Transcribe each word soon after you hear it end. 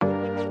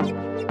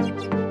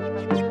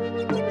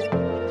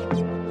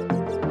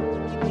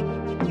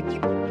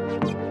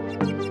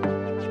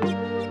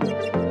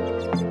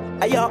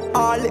are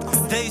all.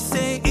 They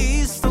say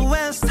east to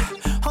west,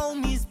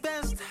 home is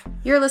best.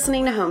 You're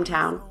listening to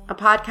Hometown, a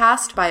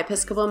podcast by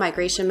Episcopal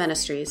Migration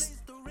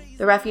Ministries,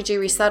 the refugee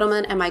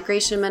resettlement and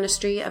migration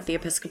ministry of the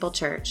Episcopal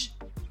Church.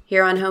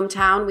 Here on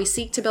Hometown, we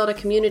seek to build a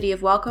community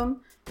of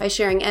welcome by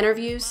sharing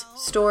interviews,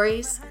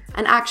 stories,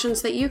 and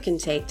actions that you can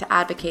take to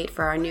advocate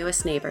for our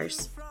newest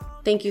neighbors.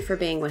 Thank you for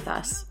being with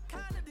us.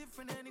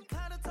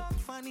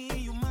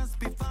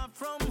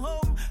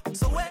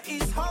 So where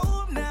is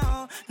home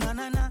now? Na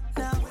na na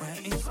na. Where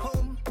is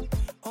home?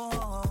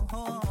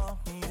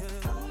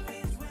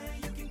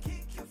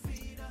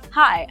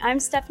 Hi, I'm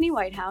Stephanie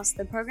Whitehouse,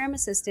 the program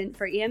assistant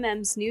for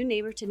EMM's new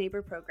Neighbor to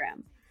Neighbor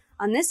program.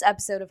 On this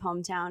episode of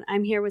Hometown,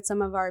 I'm here with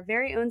some of our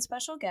very own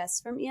special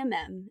guests from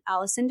EMM,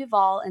 Allison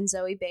Duvall and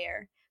Zoe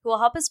Bayer, who will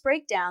help us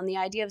break down the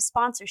idea of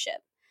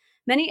sponsorship.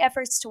 Many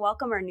efforts to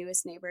welcome our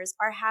newest neighbors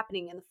are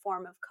happening in the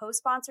form of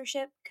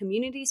co-sponsorship,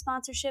 community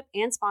sponsorship,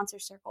 and sponsor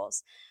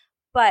circles.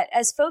 But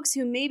as folks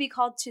who may be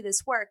called to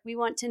this work, we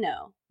want to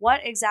know, what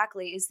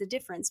exactly is the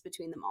difference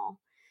between them all?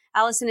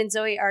 Allison and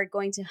Zoe are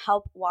going to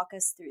help walk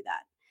us through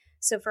that.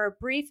 So for a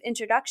brief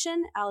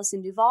introduction,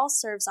 Allison Duvall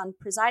serves on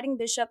Presiding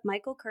Bishop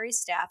Michael Curry's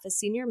staff as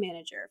Senior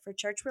Manager for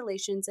Church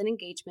Relations and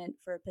Engagement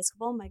for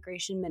Episcopal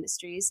Migration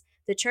Ministries,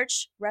 the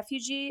Church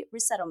Refugee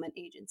Resettlement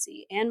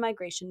Agency, and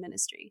Migration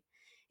Ministry.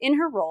 In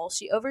her role,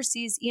 she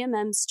oversees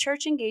EMM's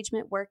church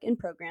engagement work and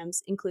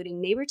programs, including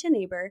Neighbor to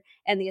Neighbor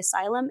and the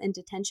Asylum and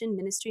Detention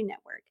Ministry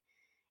Network,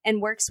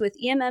 and works with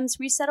EMM's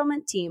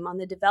resettlement team on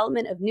the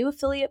development of new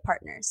affiliate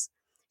partners.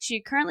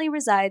 She currently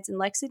resides in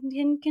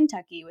Lexington,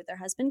 Kentucky with her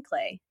husband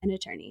Clay, an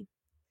attorney.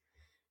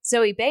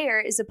 Zoe Bayer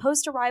is a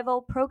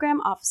post-arrival program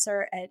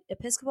officer at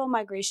Episcopal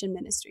Migration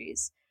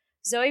Ministries.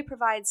 Zoe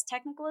provides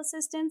technical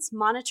assistance,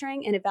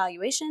 monitoring and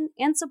evaluation,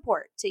 and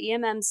support to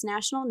EMM's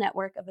national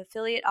network of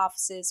affiliate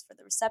offices for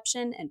the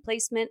reception and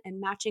placement and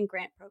matching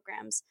grant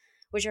programs,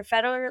 which are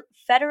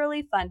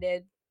federally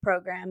funded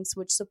programs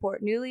which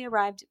support newly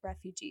arrived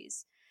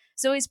refugees.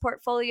 Zoe's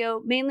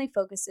portfolio mainly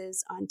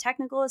focuses on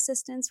technical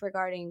assistance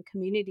regarding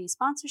community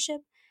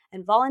sponsorship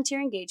and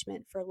volunteer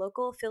engagement for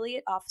local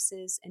affiliate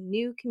offices and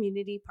new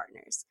community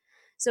partners.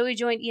 Zoe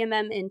joined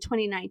EMM in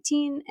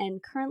 2019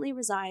 and currently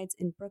resides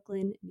in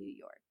Brooklyn, New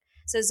York.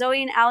 So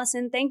Zoe and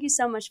Allison, thank you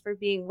so much for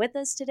being with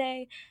us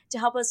today to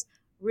help us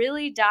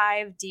really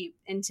dive deep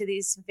into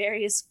these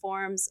various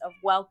forms of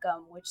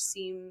welcome, which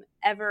seem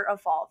ever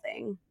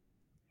evolving.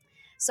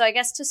 So I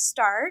guess to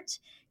start,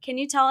 can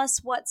you tell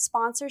us what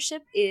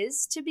sponsorship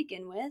is to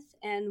begin with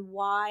and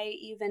why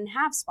even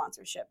have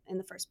sponsorship in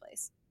the first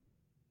place?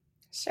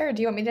 Sure.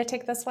 Do you want me to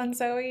take this one,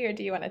 Zoe, or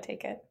do you want to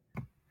take it?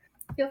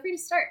 Feel free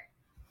to start.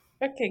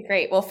 Okay,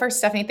 great. Well, first,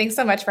 Stephanie, thanks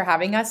so much for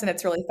having us. And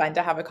it's really fun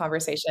to have a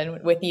conversation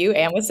with you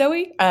and with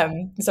Zoe.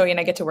 Zoe and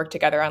I get to work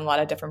together on a lot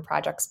of different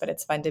projects, but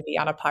it's fun to be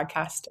on a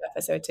podcast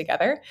episode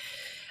together.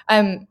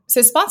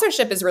 So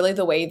sponsorship is really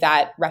the way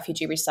that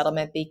refugee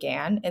resettlement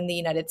began in the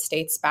United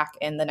States back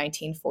in the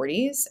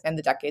 1940s and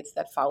the decades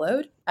that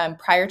followed,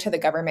 prior to the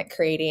government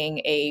creating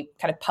a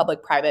kind of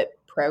public-private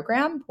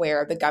program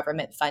where the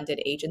government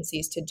funded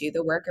agencies to do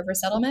the work of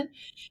resettlement.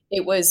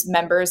 It was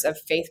members of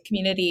faith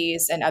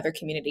communities and other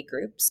community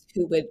groups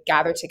who would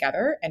gather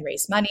together and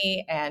raise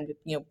money and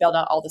build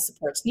out all the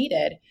supports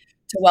needed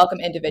to welcome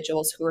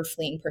individuals who were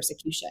fleeing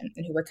persecution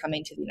and who were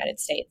coming to the United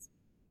States.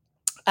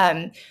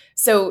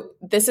 So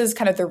this is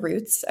kind of the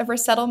roots of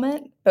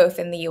resettlement, both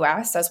in the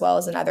US as well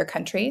as in other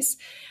countries.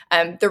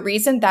 The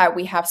reason that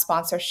we have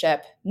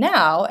sponsorship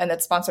now, and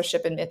that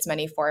sponsorship in its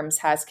many forms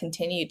has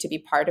continued to be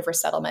part of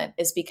resettlement,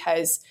 is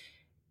because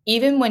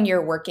even when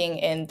you're working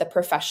in the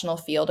professional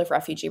field of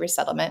refugee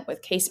resettlement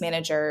with case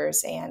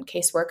managers and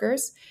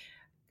caseworkers,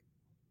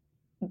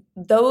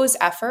 those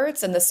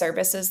efforts and the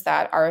services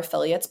that our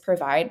affiliates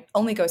provide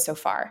only go so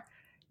far.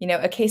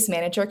 A case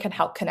manager can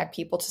help connect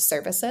people to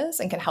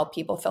services and can help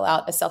people fill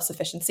out a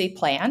self-sufficiency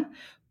plan.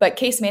 But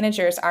case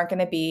managers aren't going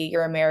to be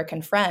your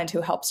American friend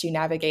who helps you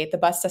navigate the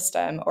bus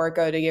system or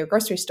go to your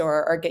grocery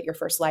store or get your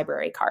first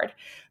library card.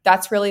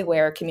 That's really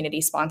where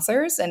community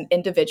sponsors and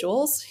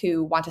individuals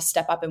who want to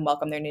step up and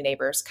welcome their new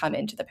neighbors come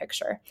into the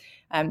picture.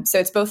 So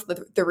it's both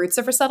the roots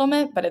of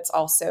resettlement, but it's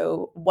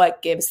also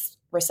what gives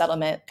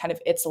resettlement kind of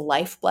its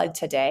lifeblood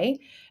today.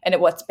 And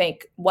what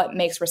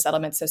makes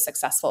resettlement so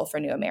successful for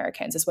new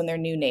Americans is when their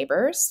new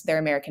neighbors, their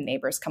American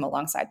neighbors, come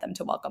alongside them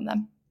to welcome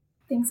them.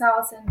 Thanks,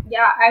 Allison.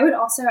 Yeah, I would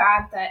also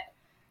add that,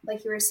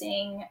 like you were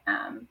saying,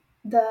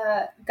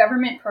 the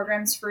government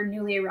programs for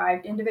newly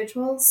arrived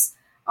individuals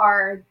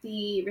are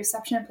the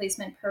Reception and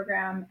Placement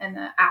Program and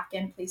the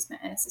Afghan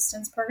Placement and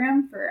Assistance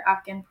Program for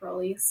Afghan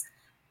parolees.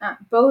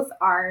 Both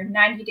are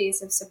 90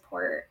 days of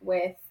support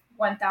with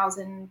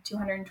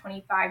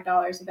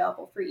 $1,225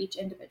 available for each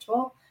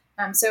individual.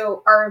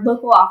 So our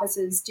local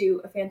offices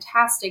do a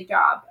fantastic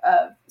job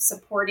of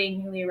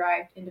supporting newly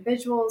arrived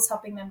individuals,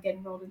 helping them get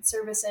enrolled in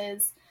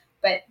services.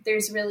 But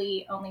there's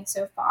really only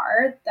so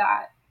far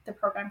that the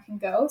program can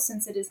go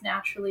since it is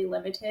naturally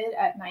limited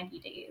at 90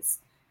 days.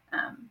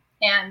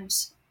 And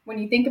when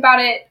you think about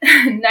it,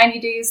 90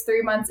 days,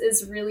 3 months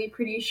is really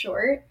pretty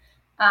short.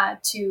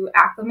 to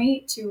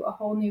acclimate to a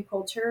whole new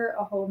culture,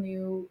 a whole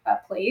new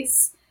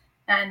place.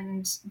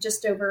 And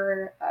just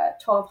over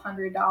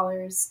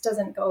 $1,200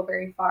 doesn't go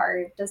very far.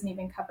 It doesn't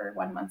even cover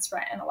 1 month's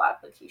rent in a lot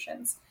of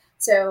locations.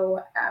 So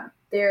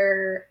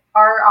there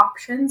are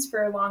options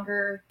for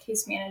longer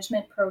case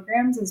management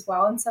programs as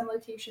well in some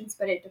locations,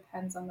 but it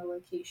depends on the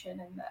location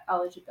and the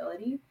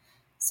eligibility.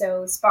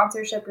 So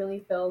sponsorship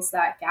really fills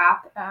that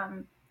gap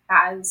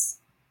as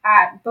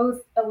at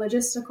both a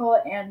logistical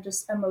and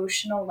just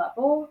emotional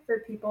level for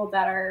people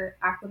that are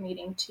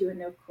acclimating to a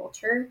new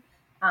culture,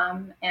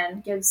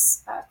 and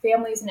gives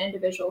families and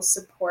individuals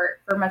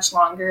support for much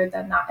longer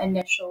than that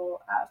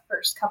initial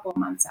first couple of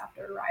months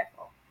after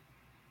arrival.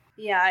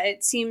 Yeah,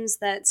 it seems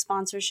that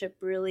sponsorship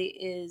really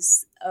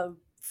is a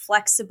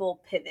flexible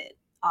pivot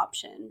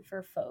option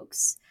for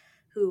folks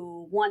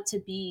who want to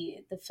be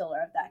the filler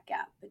of that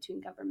gap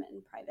between government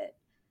and private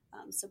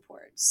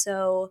support.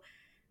 So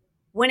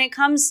when it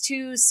comes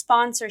to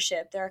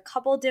sponsorship, there are a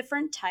couple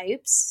different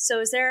types.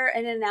 So is there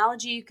an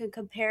analogy you can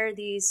compare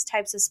these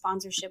types of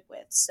sponsorship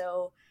with?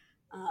 So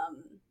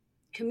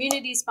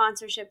community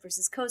sponsorship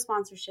versus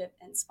co-sponsorship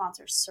and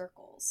sponsor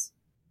circles.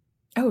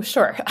 Oh,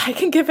 sure. I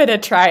can give it a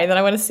try. And then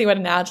I want to see what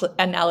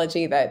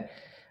analogy that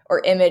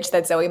or image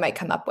that Zoe might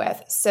come up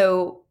with.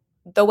 So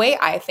the way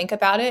I think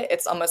about it,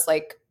 it's almost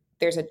like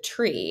there's a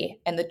tree,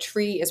 and the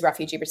tree is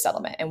refugee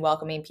resettlement and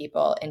welcoming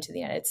people into the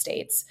United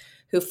States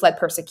who fled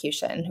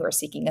persecution, who are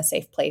seeking a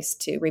safe place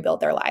to rebuild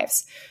their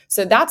lives.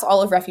 So that's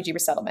all of refugee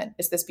resettlement,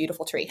 is this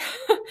beautiful tree.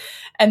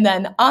 And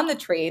then on the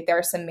tree, there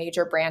are some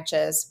major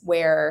branches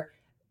where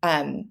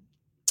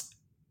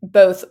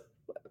both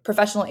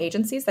professional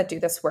agencies that do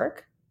this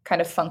work kind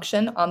of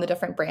function on the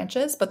different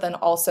branches, but then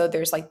also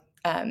there's like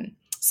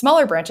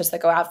smaller branches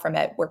that go out from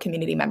it where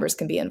community members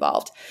can be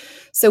involved.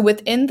 So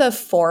within the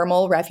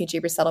formal refugee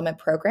resettlement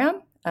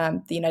program,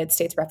 the United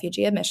States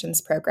Refugee Admissions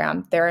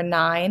Program, there are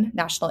 9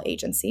 national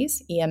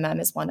agencies, EMM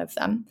is one of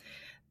them,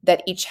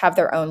 that each have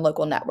their own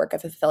local network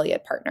of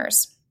affiliate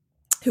partners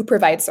who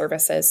provide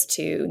services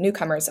to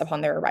newcomers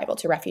upon their arrival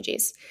to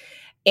refugees.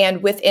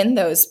 And within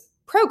those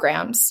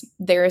programs,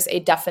 there's a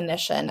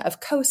definition of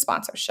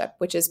co-sponsorship,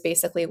 which is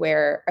basically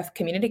where a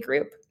community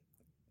group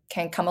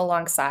can come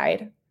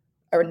alongside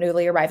a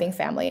newly arriving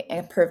family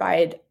and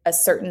provide a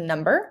certain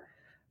number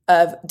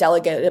of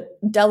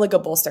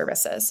delegable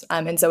services.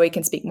 And Zoe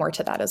can speak more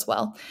to that as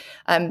well.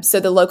 So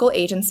the local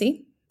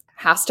agency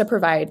has to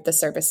provide the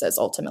services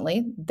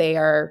ultimately. They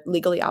are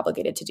legally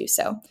obligated to do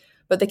so,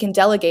 but they can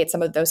delegate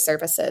some of those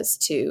services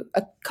to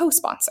a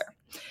co-sponsor.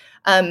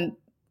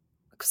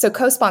 So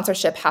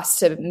co-sponsorship has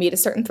to meet a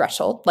certain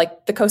threshold,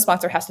 like the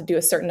co-sponsor has to do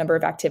a certain number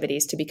of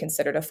activities to be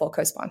considered a full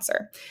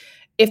co-sponsor.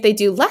 If they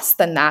do less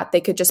than that,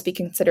 they could just be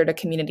considered a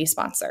community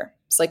sponsor.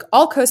 It's like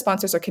all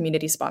co-sponsors are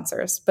community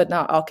sponsors, but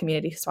not all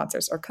community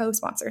sponsors are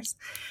co-sponsors.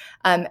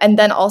 And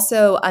then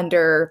also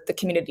under the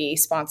community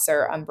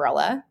sponsor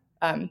umbrella.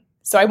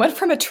 So I went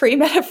from a tree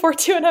metaphor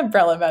to an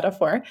umbrella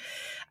metaphor.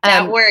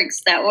 That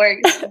works.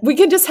 We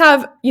can just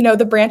have,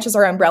 the branches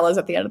are umbrellas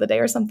at the end of the day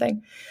or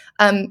something.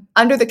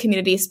 Under the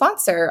community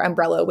sponsor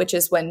umbrella, which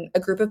is when a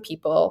group of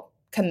people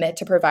commit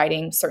to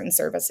providing certain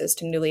services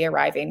to newly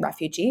arriving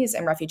refugees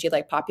and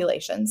refugee-like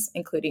populations,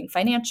 including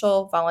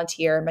financial,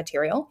 volunteer,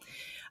 material.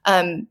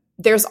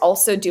 There's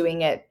also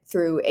doing it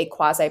through a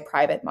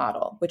quasi-private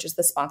model, which is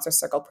the Sponsor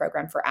Circle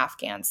program for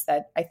Afghans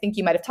that I think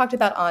you might have talked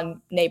about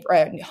on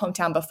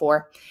Hometown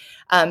before.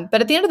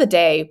 But at the end of the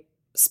day,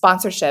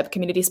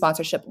 community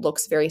sponsorship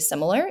looks very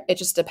similar. It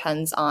just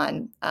depends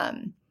on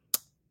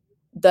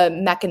the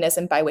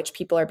mechanism by which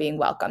people are being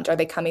welcomed. Are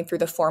they coming through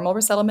the formal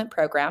resettlement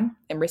program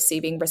and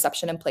receiving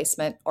reception and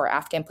placement or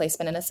Afghan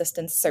placement and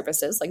assistance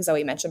services, like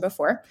Zoe mentioned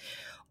before?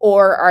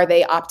 Or are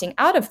they opting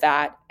out of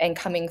that and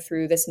coming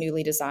through this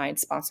newly designed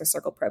Sponsor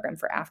Circle program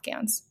for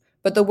Afghans?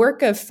 But the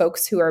work of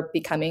folks who are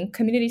becoming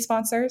community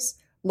sponsors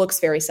looks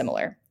very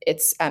similar.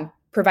 It's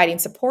providing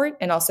support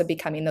and also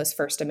becoming those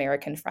first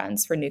American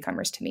friends for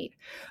newcomers to meet.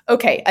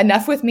 Okay,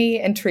 enough with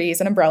me and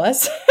trees and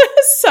umbrellas.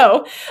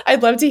 So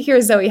I'd love to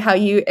hear, Zoe, how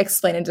you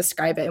explain and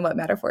describe it and what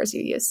metaphors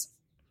you use.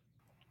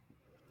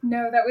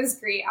 No, that was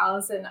great,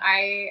 Allison.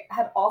 I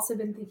had also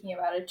been thinking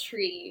about a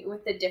tree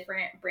with the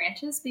different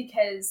branches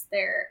because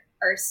there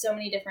are so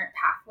many different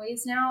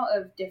pathways now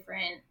of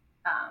different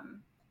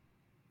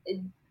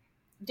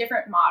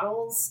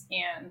models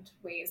and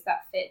ways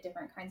that fit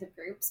different kinds of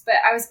groups. But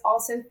I was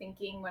also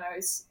thinking when I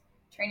was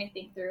trying to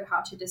think through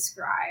how to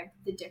describe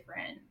the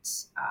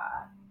different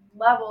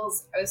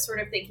levels, I was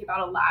sort of thinking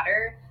about a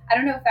ladder. I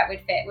don't know if that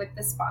would fit with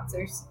the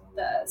sponsor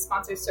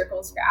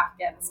circles for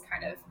Afghans,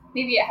 kind of.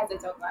 Maybe it has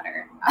its own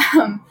ladder.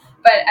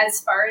 But as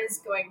far as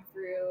going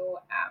through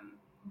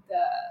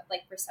the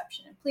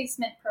reception and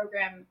placement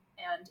program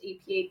and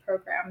APA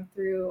program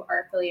through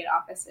our affiliate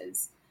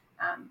offices,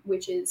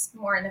 which is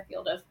more in the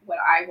field of what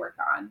I work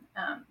on.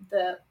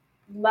 The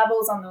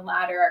levels on the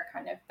ladder are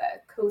kind of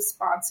the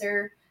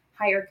co-sponsor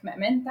higher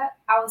commitment that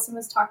Allison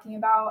was talking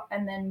about.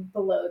 And then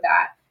below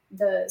that,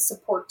 the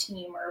support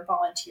team or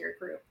volunteer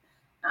group.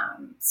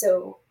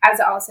 So as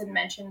Allison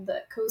mentioned,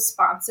 the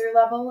co-sponsor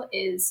level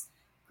is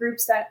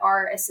groups that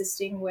are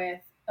assisting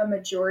with a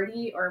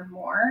majority or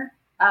more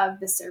of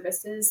the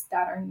services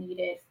that are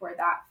needed for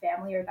that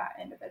family or that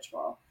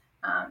individual.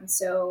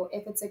 So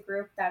if it's a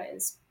group that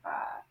is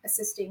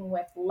assisting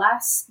with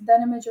less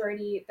than a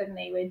majority, then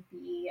they would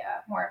be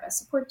more of a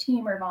support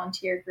team or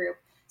volunteer group.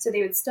 So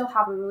they would still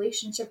have a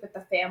relationship with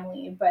the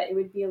family, but it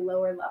would be a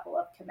lower level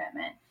of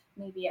commitment,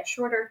 maybe a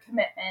shorter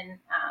commitment.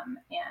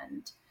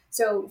 And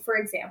so, for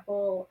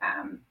example,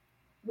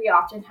 we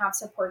often have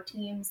support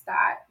teams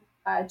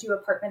that do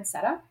apartment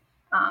setup.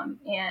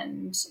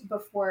 And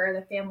before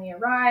the family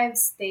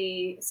arrives,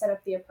 they set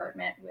up the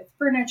apartment with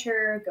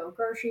furniture, go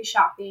grocery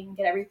shopping,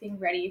 get everything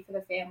ready for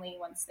the family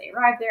once they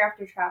arrive there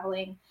after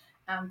traveling.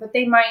 But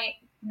they might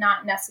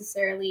not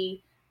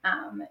necessarily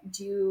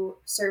do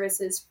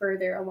services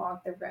further along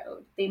the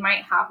road. They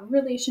might have a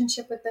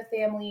relationship with the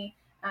family,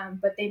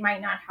 but they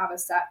might not have a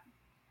set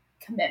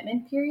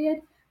commitment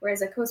period.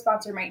 Whereas a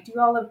co-sponsor might do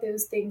all of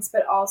those things,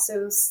 but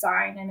also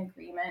sign an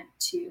agreement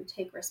to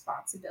take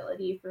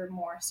responsibility for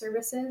more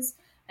services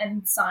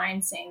and sign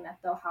saying that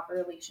they'll have a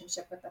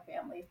relationship with the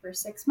family for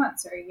 6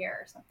 months or a year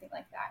or something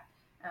like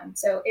that.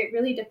 So it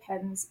really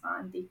depends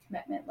on the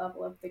commitment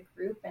level of the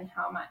group and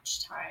how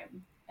much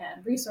time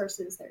and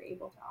resources they're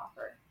able to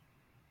offer.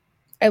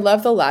 I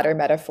love the ladder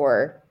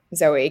metaphor,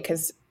 Zoe,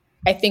 because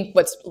I think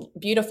what's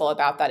beautiful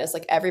about that is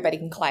like everybody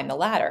can climb the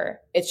ladder.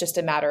 It's just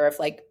a matter of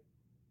like,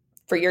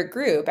 for your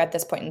group at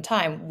this point in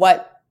time,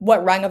 what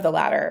rung of the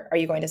ladder are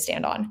you going to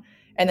stand on?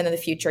 And then in the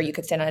future, you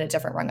could stand on a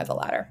different rung of the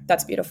ladder.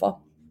 That's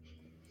beautiful.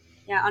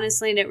 Yeah,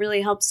 honestly, and it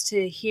really helps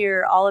to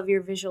hear all of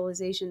your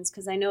visualizations,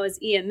 because I know as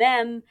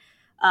EMM,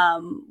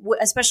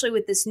 especially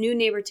with this new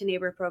neighbor to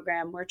neighbor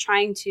program, we're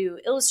trying to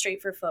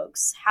illustrate for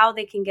folks how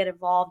they can get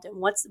involved and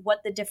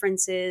what the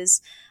difference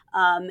is,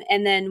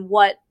 and then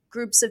what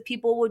groups of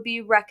people would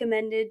be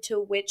recommended to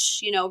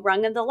which,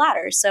 rung of the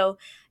ladder. So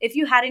if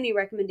you had any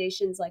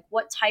recommendations, like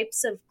what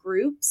types of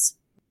groups,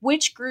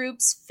 which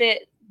groups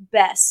fit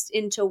best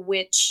into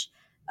which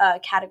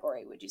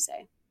category, would you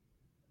say?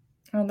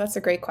 Oh, that's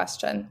a great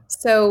question.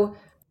 So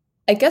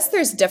I guess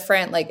there's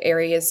different like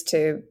areas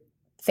to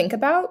think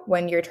about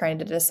when you're trying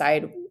to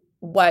decide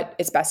what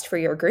is best for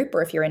your group,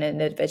 or if you're an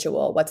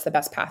individual, what's the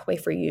best pathway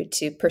for you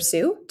to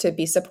pursue to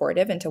be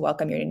supportive and to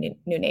welcome your new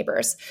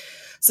neighbors.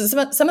 So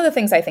some of the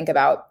things I think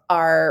about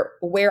are,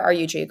 where are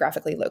you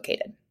geographically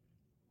located?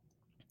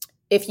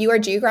 If you are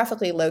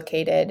geographically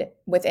located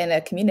within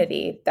a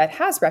community that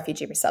has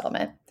refugee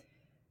resettlement,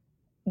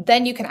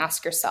 then you can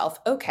ask yourself,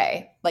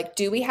 okay, like,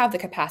 do we have the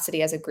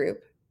capacity as a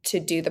group to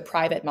do the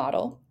private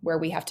model where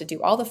we have to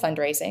do all the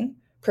fundraising,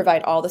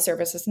 provide all the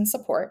services and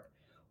support?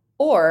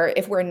 Or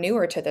if we're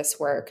newer to this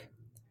work,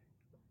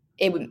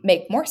 it would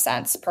make more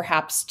sense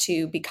perhaps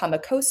to become a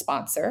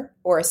co-sponsor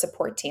or a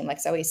support team,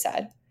 like Zoe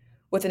said,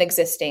 with an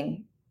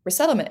existing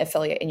resettlement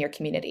affiliate in your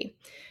community.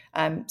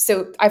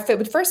 So I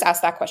would first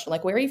ask that question,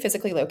 like, where are you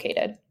physically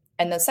located?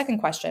 And the second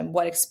question,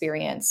 what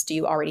experience do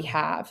you already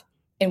have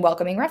in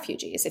welcoming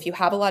refugees? If you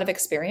have a lot of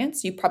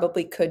experience, you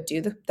probably could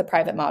do the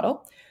private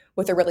model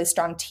with a really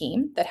strong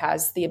team that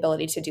has the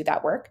ability to do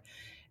that work.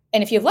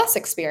 And if you have less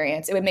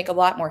experience, it would make a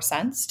lot more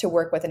sense to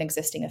work with an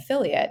existing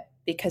affiliate,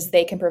 because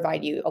they can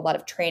provide you a lot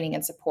of training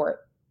and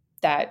support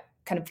that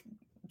kind of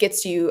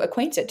gets you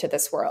acquainted to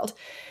this world.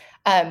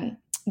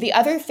 The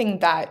other thing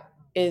that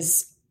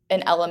is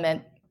an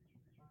element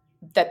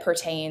that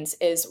pertains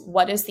is,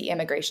 what is the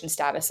immigration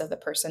status of the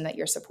person that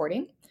you're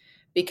supporting?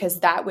 Because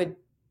that would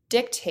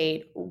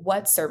dictate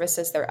what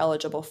services they're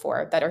eligible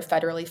for that are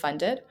federally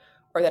funded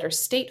or that are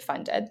state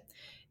funded.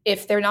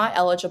 If they're not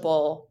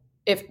eligible,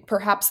 if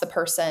perhaps the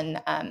person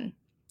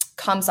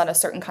comes on a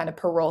certain kind of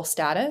parole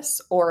status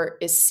or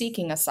is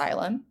seeking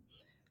asylum,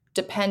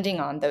 depending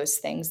on those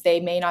things, they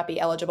may not be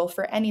eligible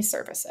for any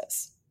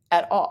services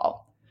at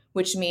all,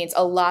 which means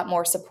a lot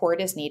more support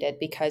is needed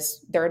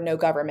because there are no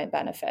government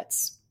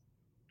benefits.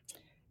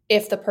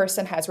 If the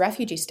person has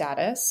refugee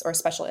status or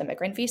special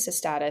immigrant visa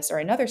status or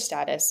another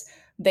status,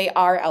 they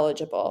are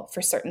eligible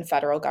for certain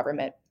federal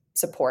government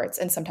supports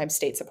and sometimes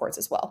state supports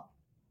as well.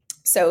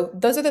 So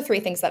those are the three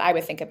things that I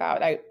would think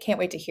about. I can't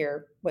wait to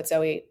hear what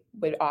Zoe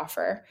would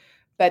offer.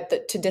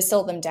 But to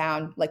distill them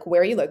down, like,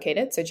 where are you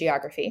located? So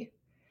geography.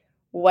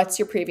 What's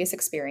your previous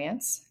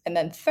experience? And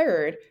then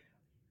third,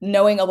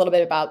 knowing a little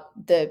bit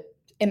about the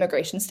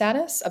immigration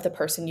status of the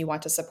person you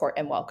want to support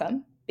and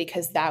welcome,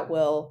 because that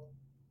will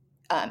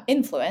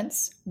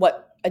influence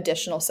what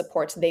additional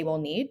supports they will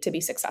need to be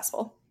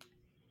successful.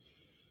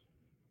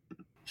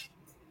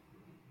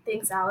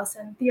 Thanks,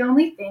 Allison. The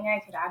only thing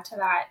I could add to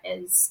that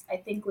is, I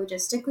think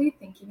logistically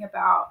thinking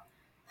about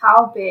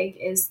how big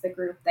is the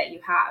group that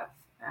you have,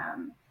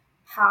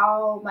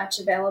 how much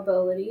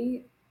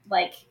availability,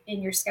 like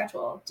in your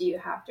schedule, do you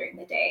have during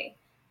the day?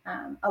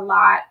 A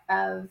lot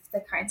of the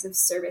kinds of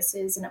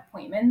services and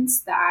appointments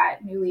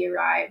that newly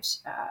arrived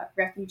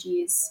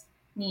refugees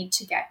need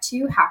to get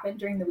to happen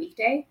during the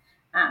weekday,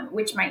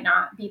 which might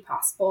not be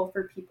possible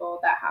for people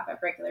that have a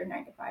regular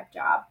 9-to-5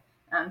 job.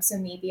 So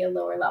maybe a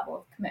lower level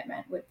of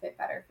commitment would fit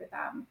better for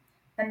them.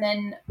 And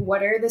then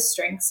what are the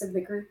strengths of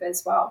the group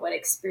as well? What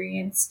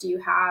experience do you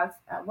have?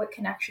 What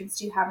connections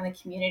do you have in the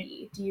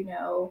community?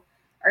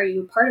 Are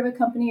you part of a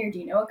company, or do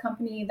you know a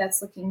company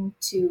that's looking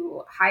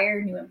to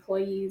hire new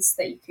employees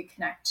that you could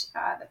connect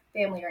the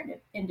family or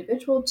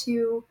individual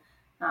to?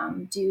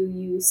 Do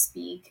you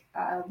speak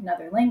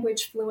another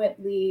language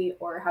fluently,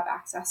 or have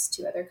access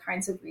to other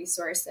kinds of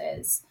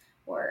resources,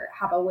 or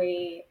have a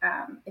way,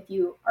 if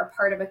you are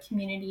part of a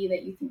community,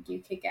 that you think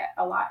you could get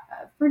a lot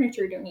of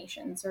furniture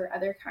donations or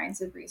other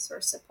kinds of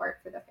resource support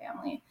for the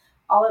family?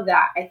 All of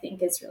that, I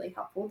think, is really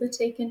helpful to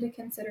take into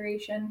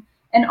consideration,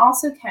 and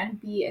also can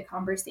be a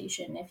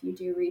conversation if you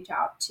do reach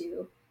out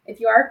to,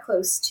 if you are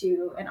close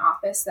to an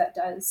office that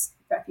does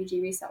refugee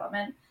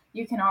resettlement,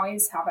 you can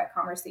always have that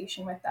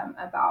conversation with them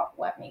about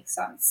what makes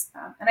sense.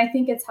 And I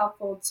think it's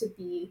helpful to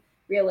be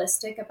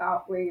realistic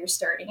about where you're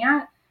starting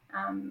at,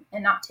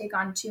 and not take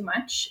on too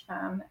much.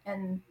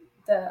 And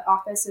the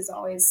office is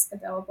always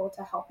available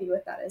to help you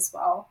with that as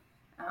well,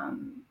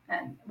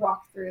 and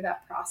walk through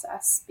that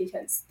process,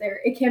 because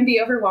it can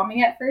be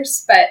overwhelming at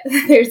first, but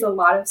there's a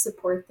lot of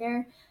support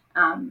there,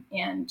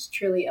 and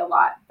truly a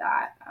lot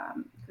that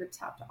groups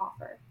have to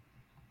offer.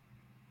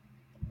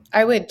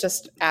 I would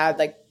just add,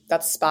 like,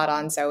 that's spot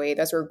on, Zoe.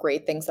 Those were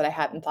great things that I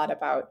hadn't thought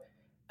about.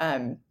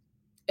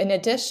 In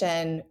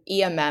addition,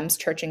 EMM's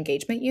Church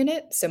Engagement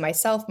Unit, so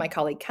myself, my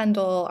colleague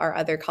Kendall, our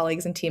other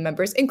colleagues and team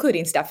members,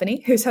 including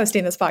Stephanie, who's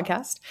hosting this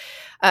podcast,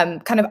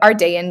 kind of our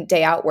day in,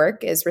 day out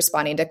work is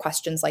responding to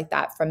questions like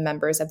that from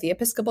members of the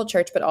Episcopal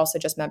Church, but also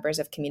just members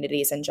of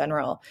communities in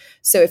general.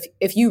 So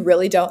if you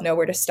really don't know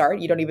where to start,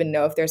 you don't even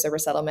know if there's a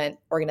resettlement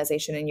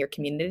organization in your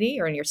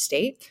community or in your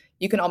state,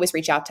 you can always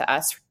reach out to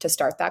us to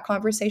start that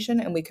conversation,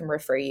 and we can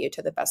refer you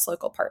to the best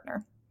local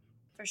partner.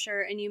 For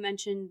sure. And you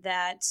mentioned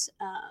that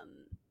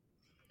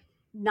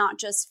not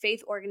just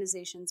faith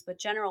organizations, but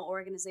general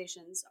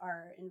organizations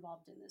are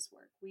involved in this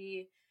work.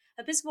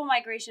 Episcopal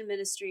Migration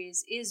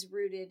Ministries is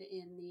rooted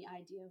in the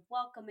idea of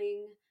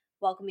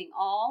welcoming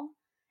all.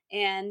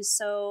 And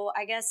so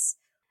I guess,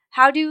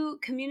 how do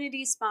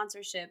community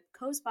sponsorship,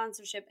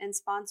 co-sponsorship, and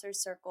sponsor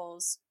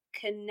circles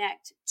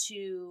connect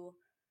to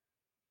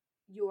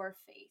your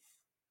faith?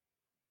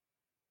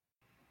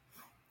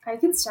 I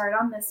can start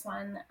on this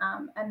one,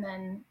 and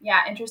then,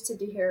 interested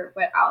to hear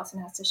what Allison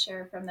has to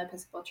share from the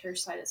Episcopal Church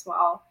side as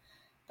well.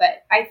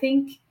 But I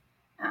think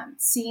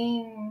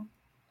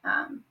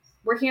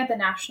working at the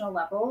national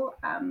level,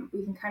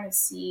 we can kind of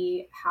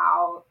see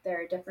how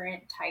there are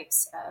different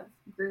types of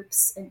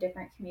groups in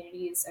different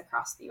communities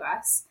across the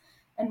U.S.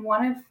 And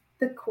one of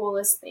the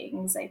coolest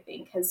things, I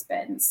think, has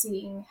been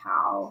seeing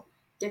how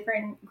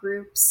different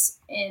groups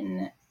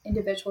in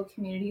individual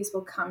communities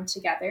will come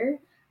together.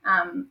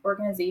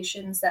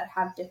 Organizations that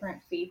have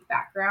different faith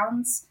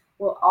backgrounds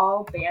will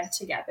all band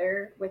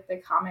together with the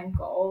common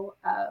goal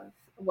of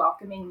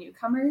welcoming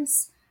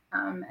newcomers.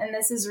 And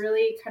this is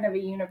really kind of a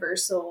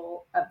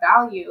universal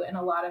value in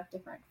a lot of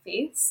different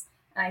faiths.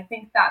 And I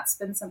think that's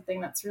been something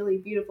that's really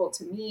beautiful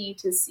to me,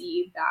 to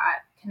see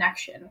that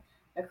connection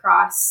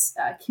across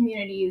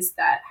communities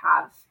that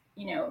have,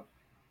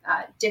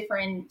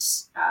 different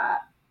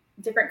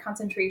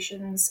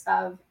concentrations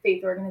of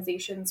faith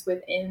organizations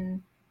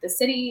within the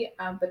city,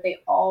 but they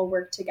all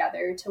work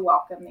together to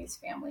welcome these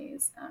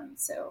families.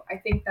 So I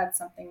think that's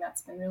something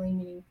that's been really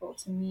meaningful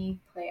to me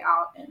play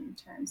out in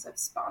terms of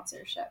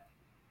sponsorship.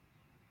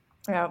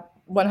 Yeah,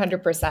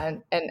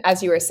 100%. And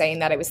as you were saying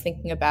that, I was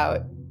thinking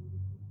about,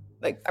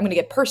 like, I'm going to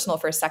get personal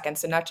for a second.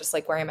 So not just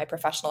like wearing my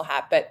professional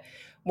hat, but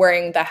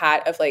wearing the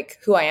hat of like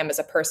who I am as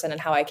a person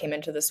and how I came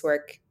into this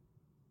work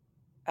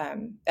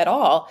at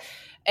all.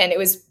 And it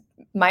was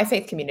my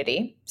faith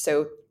community.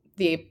 So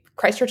the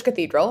Christ Church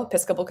Cathedral,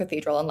 Episcopal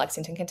Cathedral in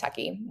Lexington,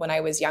 Kentucky. When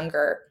I was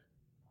younger,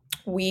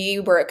 we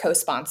were a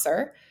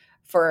co-sponsor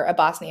for a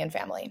Bosnian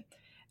family.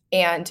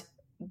 And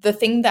the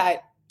thing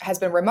that has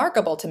been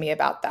remarkable to me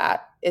about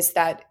that is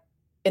that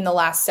in the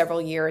last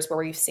several years, where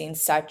we've seen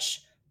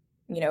such,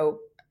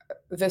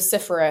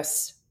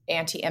 vociferous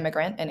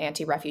anti-immigrant and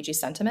anti-refugee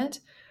sentiment,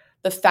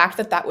 the fact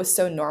that that was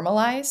so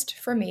normalized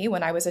for me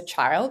when I was a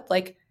child,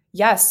 like,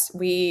 yes,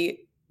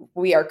 we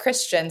are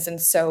Christians,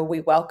 and so we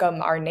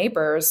welcome our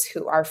neighbors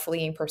who are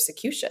fleeing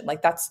persecution.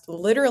 Like, that's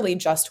literally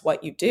just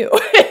what you do.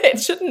 It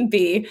shouldn't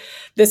be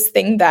this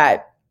thing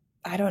that,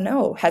 I don't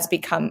know, has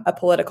become a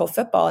political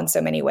football in so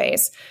many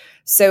ways.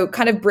 So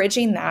kind of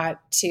bridging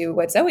that to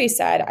what Zoe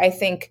said, I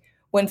think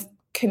when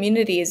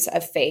communities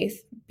of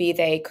faith, be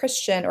they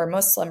Christian or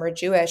Muslim or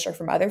Jewish or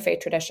from other faith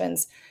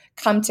traditions,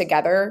 come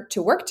together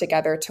to work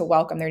together to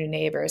welcome their new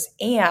neighbors,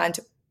 and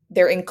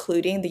they're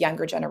including the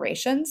younger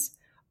generations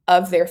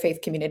of their faith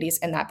communities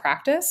in that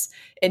practice,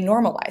 it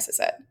normalizes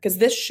it, because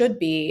this should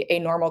be a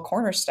normal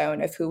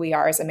cornerstone of who we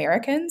are as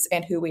Americans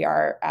and who we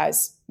are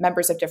as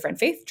members of different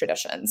faith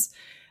traditions.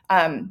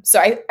 So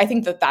I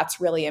think that that's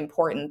really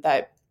important,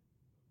 that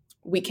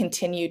we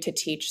continue to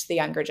teach the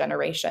younger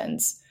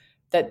generations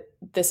that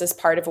this is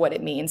part of what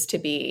it means to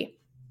be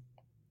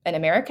an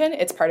American.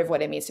 It's part of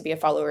what it means to be a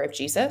follower of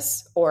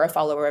Jesus or a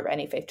follower of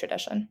any faith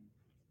tradition.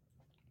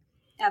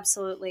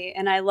 Absolutely.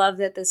 And I love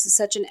that this is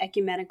such an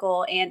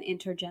ecumenical and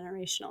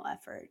intergenerational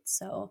effort.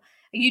 So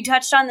you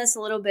touched on this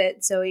a little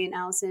bit, Zoe and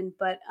Allison,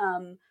 but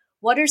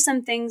what are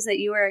some things that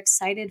you are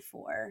excited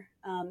for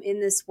in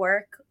this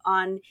work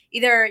on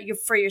either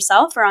for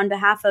yourself or on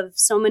behalf of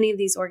so many of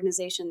these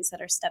organizations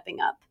that are stepping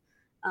up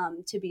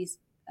to be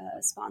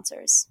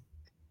sponsors?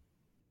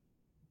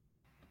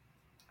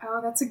 Oh,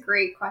 that's a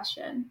great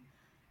question.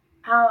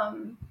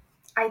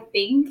 I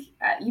think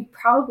you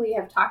probably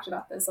have talked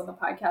about this on the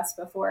podcast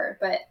before,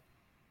 but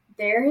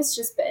there has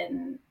just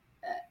been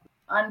an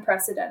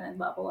unprecedented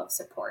level of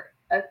support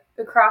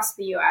across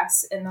the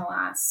U.S. in the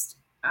last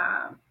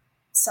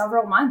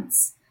several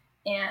months.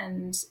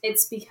 And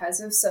it's because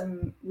of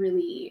some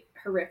really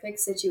horrific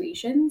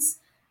situations.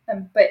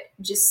 But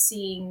just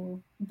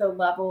seeing the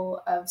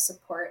level of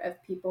support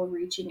of people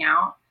reaching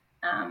out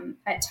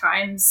at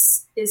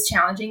times is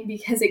challenging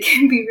because it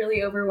can be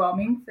really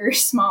overwhelming for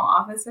small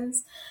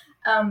offices.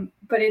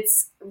 But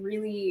it's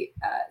really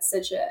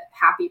such a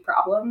happy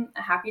problem,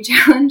 a happy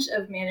challenge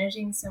of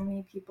managing so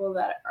many people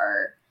that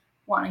are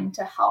wanting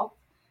to help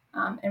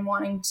and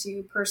wanting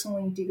to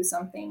personally do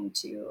something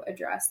to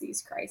address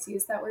these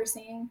crises that we're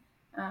seeing.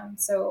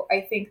 So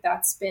I think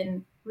that's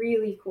been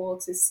really cool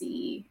to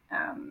see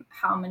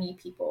how many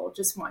people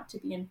just want to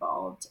be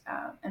involved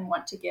and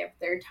want to give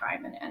their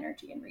time and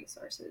energy and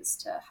resources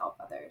to help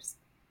others.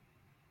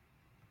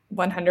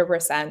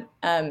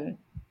 100%.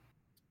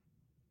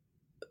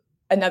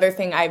 Another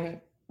thing I'm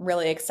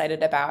really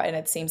excited about, and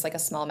it seems like a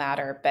small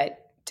matter,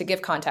 but to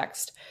give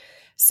context.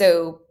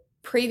 So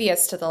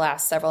previous to the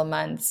last several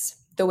months,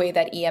 the way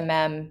that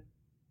EMM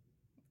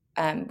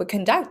would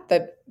conduct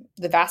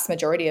the vast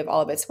majority of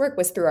all of its work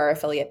was through our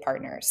affiliate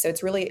partners. So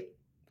it's really,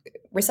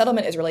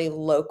 resettlement is really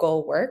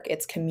local work.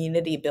 It's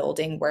community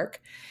building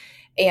work.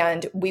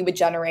 And we would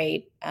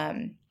generate,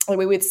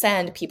 we would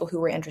send people who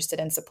were interested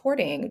in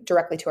supporting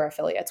directly to our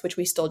affiliates, which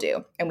we still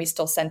do. And we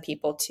still send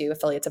people to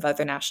affiliates of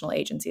other national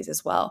agencies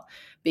as well.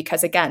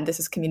 Because again, this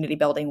is community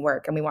building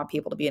work and we want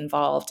people to be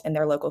involved in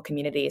their local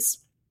communities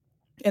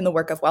in the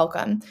work of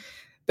welcome.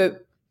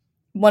 But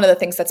one of the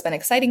things that's been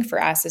exciting for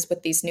us is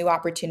with these new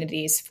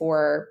opportunities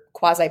for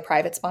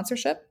quasi-private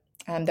sponsorship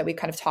that we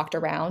kind of talked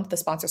around, the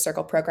Sponsor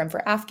Circle program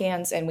for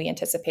Afghans, and we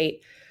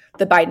anticipate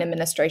the Biden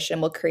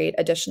administration will create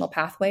additional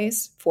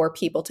pathways for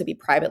people to be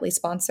privately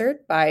sponsored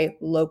by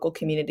local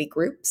community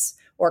groups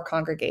or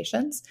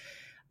congregations.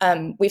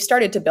 We've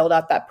started to build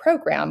out that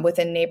program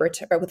within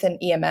within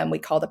EMM. We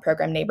call the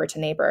program Neighbor to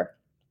Neighbor.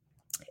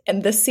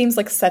 And this seems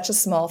like such a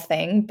small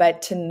thing,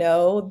 but to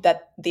know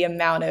that the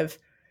amount of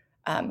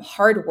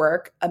hard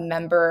work a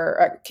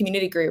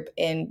community group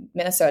in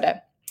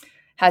Minnesota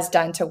has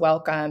done to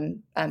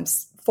welcome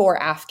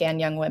 4 Afghan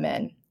young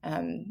women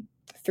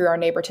through our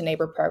Neighbor to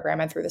Neighbor program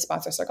and through the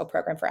Sponsor Circle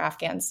program for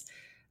Afghans.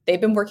 They've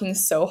been working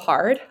so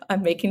hard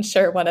on making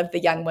sure one of the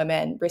young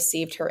women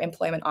received her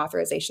employment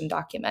authorization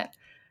document.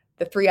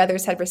 The 3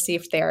 others had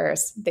received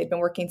theirs. They've been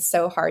working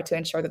so hard to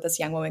ensure that this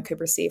young woman could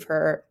receive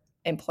her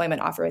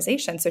employment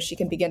authorization so she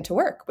can begin to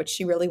work, which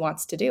she really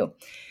wants to do.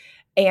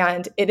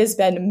 And it has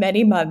been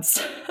many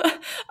months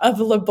of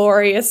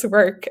laborious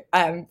work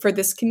for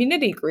this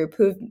community group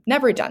who've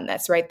never done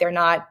this, right? They're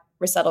not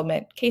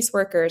resettlement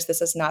caseworkers.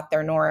 This is not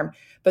their norm,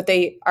 but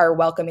they are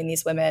welcoming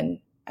these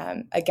women,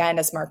 again,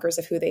 as markers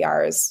of who they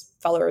are as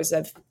followers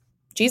of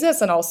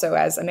Jesus and also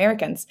as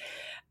Americans.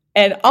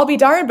 And I'll be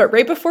darned, but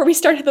right before we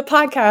started the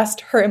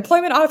podcast, her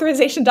employment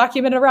authorization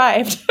document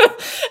arrived.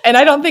 And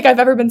I don't think I've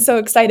ever been so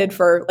excited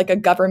for like a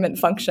government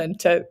function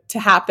to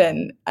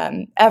happen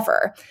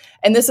ever.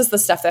 And this is the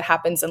stuff that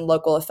happens in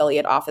local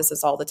affiliate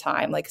offices all the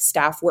time. Like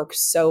staff work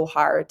so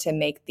hard to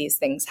make these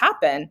things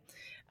happen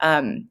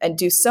and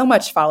do so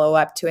much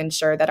follow-up to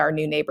ensure that our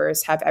new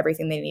neighbors have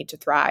everything they need to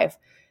thrive.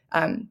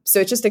 So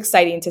it's just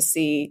exciting to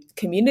see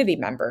community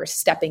members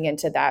stepping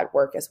into that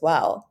work as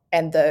well.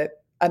 And the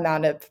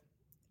amount of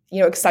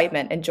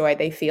excitement and joy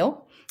they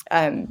feel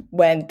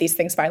when these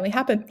things finally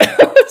happen.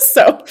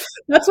 So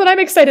that's what I'm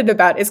excited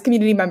about is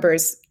community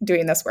members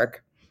doing this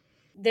work.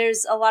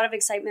 There's a lot of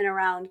excitement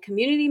around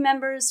community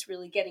members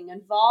really getting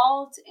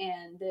involved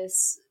and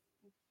this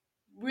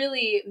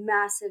really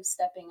massive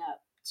stepping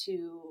up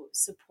to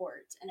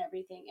support and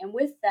everything. And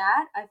with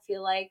that, I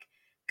feel like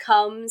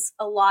comes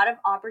a lot of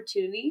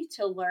opportunity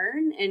to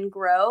learn and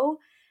grow.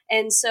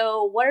 And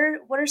so what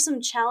are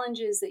some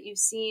challenges that you've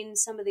seen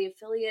some of the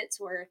affiliates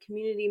or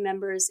community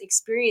members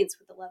experience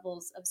with the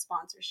levels of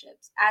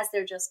sponsorships as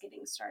they're just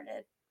getting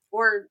started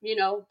or,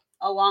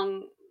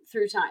 along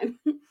through time?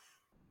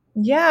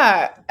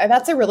 Yeah,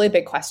 that's a really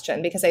big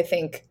question because I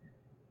think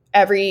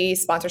every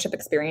sponsorship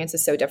experience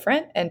is so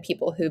different and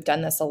people who've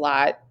done this a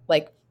lot,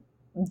 like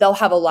they'll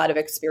have a lot of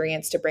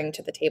experience to bring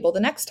to the table the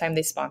next time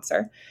they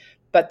sponsor,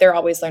 but they're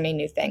always learning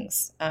new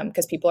things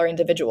because people are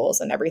individuals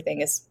and every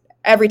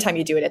time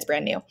you do it, it's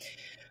brand new.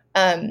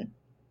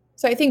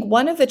 So I think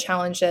one of the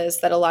challenges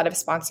that a lot of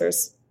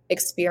sponsors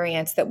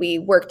experience that we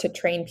work to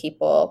train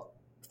people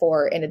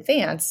for in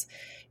advance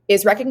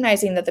is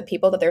recognizing that the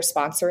people that they're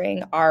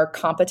sponsoring are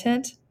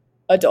competent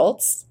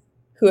adults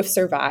who have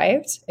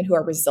survived and who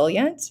are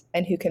resilient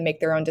and who can make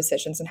their own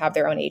decisions and have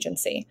their own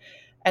agency.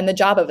 And the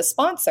job of a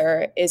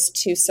sponsor is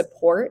to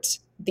support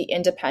the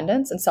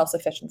independence and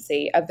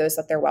self-sufficiency of those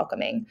that they're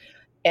welcoming.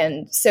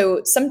 And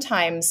so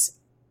sometimes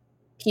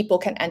people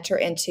can enter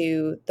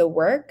into the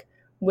work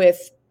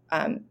with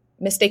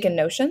mistaken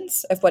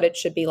notions of what it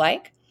should be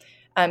like.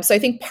 So I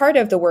think part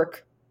of the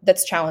work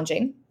that's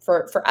challenging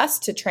for us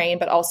to train,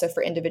 but also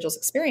for individuals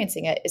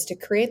experiencing it, is to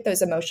create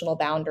those emotional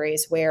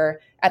boundaries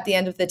where at the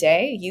end of the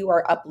day, you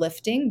are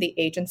uplifting the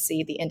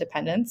agency, the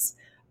independence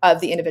of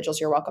the individuals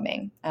you're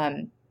welcoming.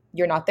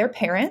 You're not their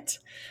parent,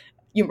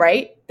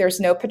 right? There's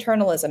no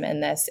paternalism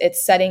in this.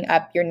 It's setting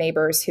up your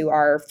neighbors who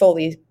are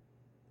fully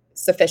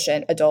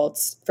sufficient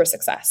adults for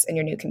success in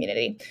your new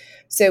community.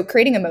 So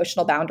creating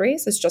emotional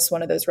boundaries is just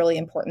one of those really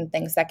important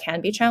things that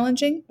can be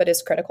challenging, but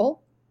is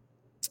critical.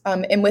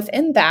 And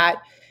within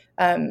that,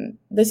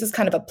 this is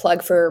kind of a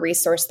plug for a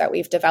resource that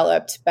we've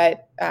developed,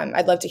 but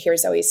I'd love to hear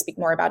Zoe speak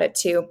more about it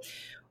too.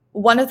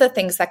 One of the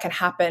things that can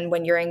happen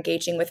when you're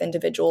engaging with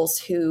individuals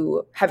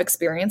who have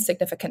experienced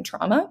significant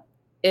trauma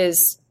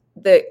is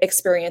the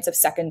experience of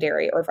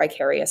secondary or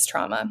vicarious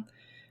trauma.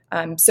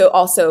 So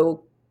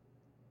also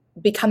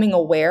becoming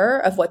aware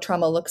of what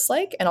trauma looks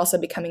like, and also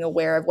becoming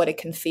aware of what it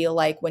can feel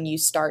like when you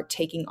start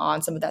taking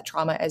on some of that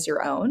trauma as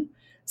your own.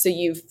 So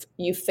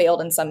you've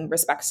failed in some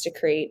respects to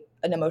create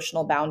an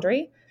emotional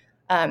boundary.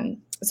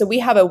 So we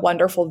have a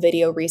wonderful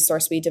video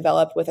resource we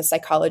developed with a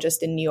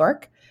psychologist in New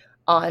York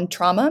on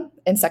trauma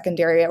and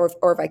secondary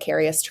or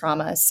vicarious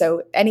trauma.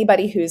 So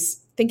anybody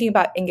who's thinking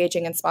about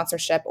engaging in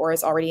sponsorship or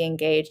is already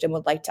engaged and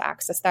would like to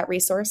access that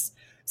resource,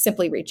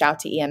 simply reach out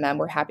to EMM.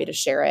 We're happy to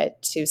share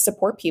it to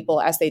support people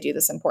as they do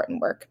this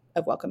important work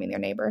of welcoming their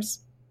neighbors.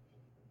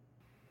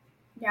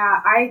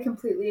 Yeah, I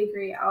completely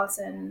agree,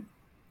 Allison.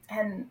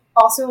 And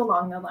also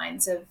along the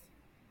lines of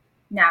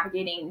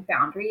navigating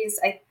boundaries,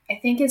 I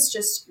think it's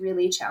just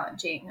really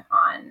challenging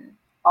on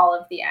all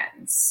of the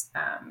ends,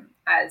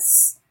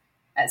 as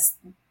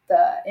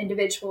the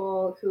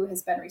individual who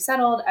has been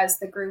resettled, as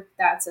the group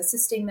that's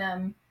assisting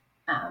them,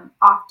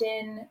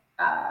 often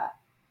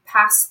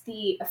past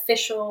the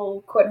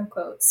official quote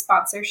unquote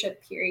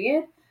sponsorship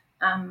period.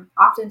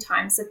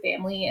 Oftentimes the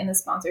family in the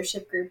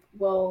sponsorship group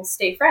will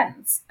stay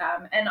friends.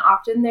 And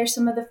often they're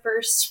some of the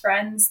first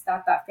friends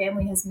that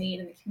family has made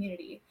in the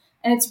community.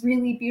 And it's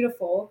really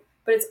beautiful,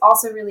 but it's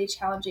also really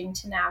challenging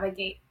to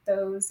navigate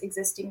those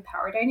existing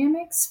power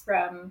dynamics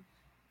from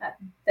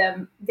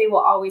them. They will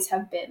always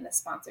have been the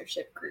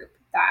sponsorship group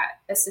that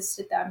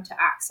assisted them to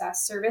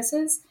access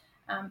services.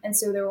 And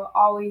so there will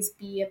always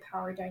be a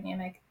power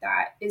dynamic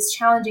that is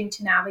challenging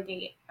to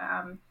navigate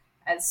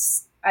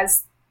as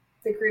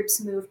the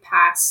groups move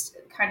past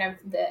kind of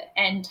the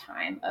end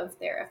time of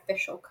their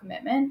official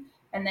commitment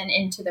and then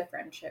into the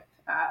friendship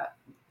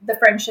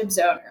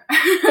zone, or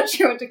I'm not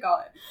sure what to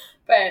call it.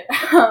 But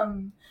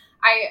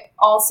I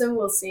also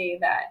will say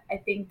that I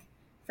think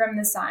from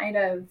the side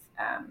of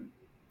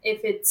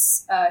if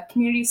it's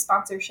community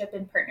sponsorship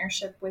in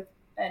partnership with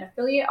an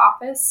affiliate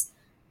office,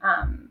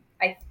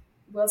 I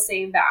will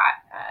say that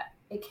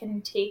it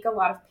can take a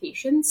lot of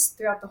patience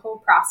throughout the whole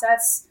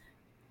process,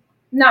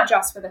 not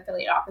just with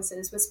affiliate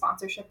offices, with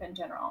sponsorship in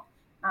general.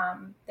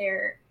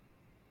 There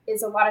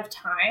is a lot of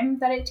time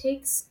that it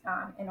takes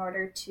in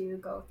order to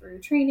go through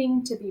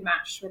training, to be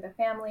matched with a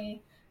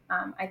family.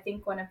 I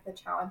think one of the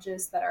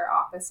challenges that our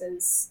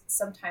offices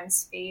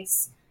sometimes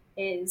face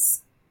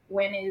is,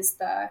 when is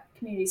the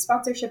community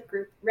sponsorship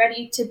group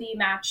ready to be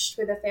matched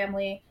with a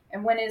family,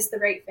 and when is the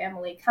right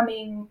family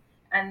coming,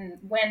 and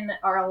when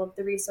are all of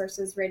the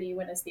resources ready,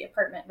 when is the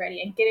apartment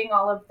ready, and getting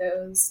all of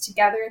those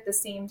together at the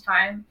same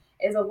time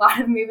is a lot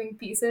of moving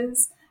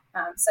pieces.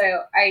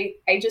 So I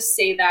just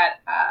say that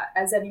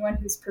as anyone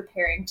who's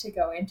preparing to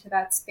go into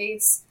that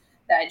space,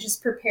 that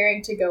just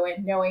preparing to go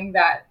in knowing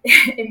that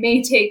it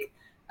may take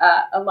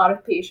a lot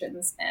of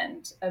patience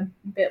and a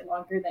bit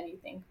longer than you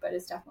think, but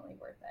it's definitely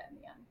worth it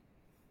in the end.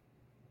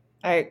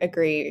 I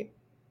agree.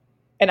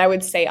 And I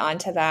would say on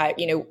to that,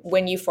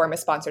 when you form a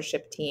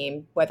sponsorship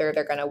team, whether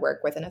they're going to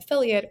work with an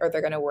affiliate or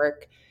they're going to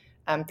work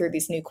through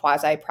these new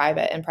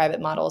quasi-private and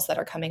private models that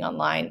are coming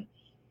online,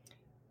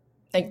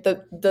 like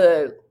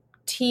the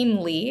team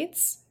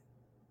leads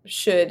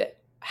should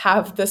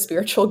have the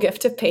spiritual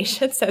gift of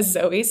patience, as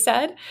Zoe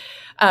said.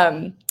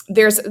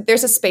 There's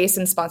a space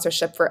in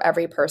sponsorship for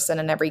every person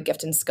and every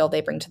gift and skill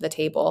they bring to the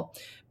table.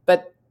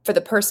 But for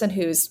the person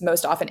who's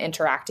most often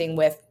interacting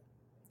with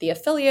the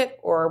affiliate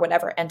or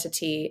whatever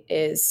entity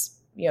is,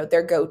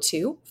 their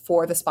go-to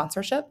for the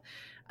sponsorship,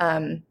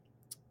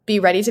 be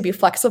ready to be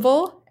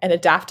flexible and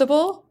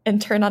adaptable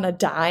and turn on a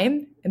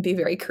dime and be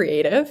very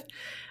creative.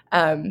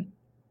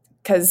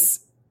 Because,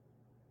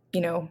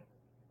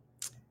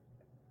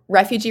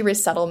 refugee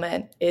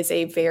resettlement is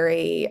a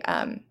very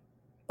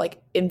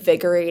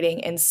invigorating,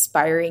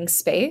 inspiring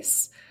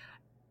space.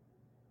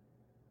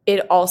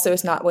 It also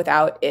is not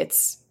without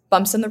its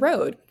bumps in the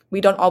road. We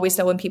don't always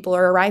know when people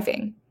are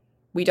arriving.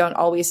 We don't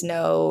always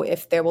know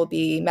if there will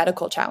be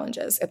medical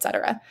challenges, et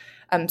cetera.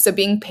 So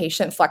being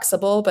patient,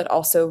 flexible, but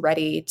also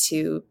ready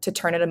to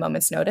turn at a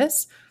moment's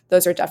notice,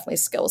 those are definitely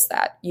skills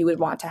that you would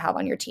want to have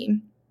on your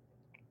team.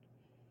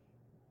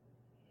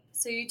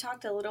 So you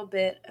talked a little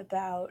bit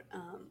about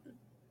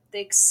the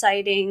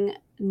exciting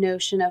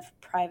notion of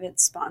private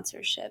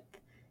sponsorship.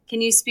 Can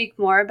you speak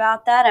more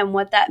about that and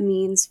what that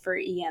means for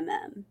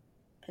EMM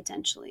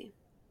potentially?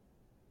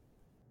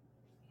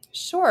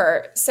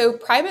 Sure. So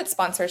private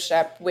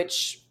sponsorship,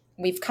 which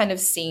we've kind of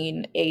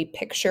seen a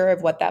picture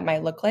of what that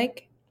might look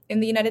like in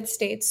the United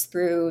States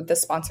through the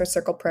Sponsor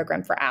Circle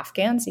program for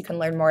Afghans. You can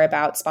learn more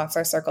about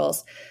sponsor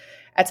circles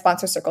at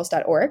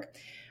sponsorcircles.org.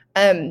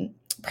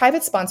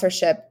 Private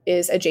sponsorship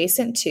is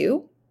adjacent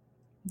to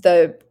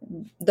the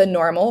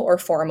normal or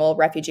formal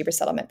refugee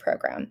resettlement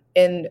program.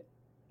 In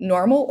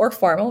normal or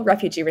formal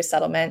refugee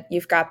resettlement,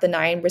 you've got the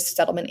 9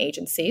 resettlement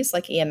agencies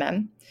like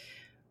EMM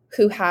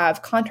who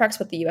have contracts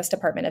with the U.S.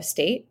 Department of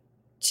State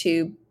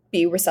to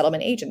be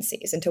resettlement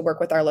agencies and to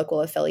work with our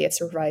local affiliates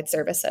to provide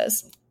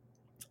services.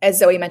 As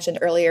Zoe mentioned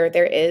earlier,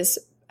 there is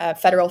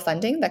federal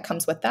funding that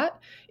comes with that.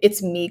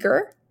 It's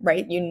meager,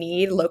 right? You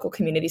need local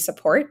community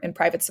support and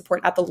private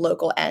support at the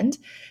local end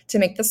to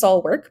make this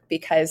all work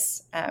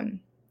because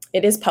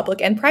it is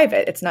public and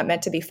private. It's not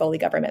meant to be fully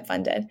government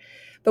funded.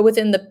 But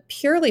within the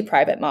purely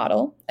private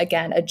model,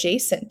 again,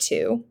 adjacent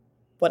to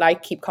what I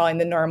keep calling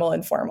the normal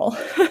and formal,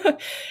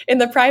 in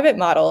the private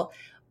model,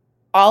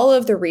 all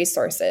of the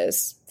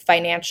resources,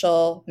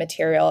 financial,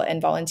 material,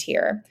 and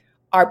volunteer,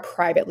 are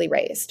privately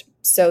raised.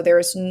 So there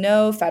is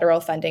no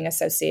federal funding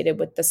associated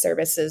with the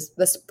services,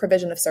 this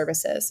provision of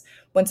services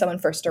when someone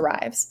first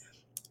arrives.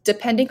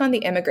 Depending on the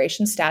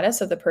immigration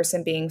status of the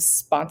person being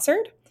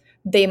sponsored,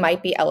 they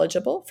might be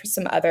eligible for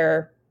some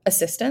other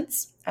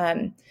assistance.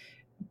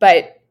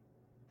 But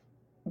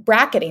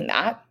bracketing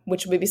that,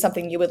 which would be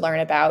something you would learn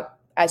about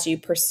as you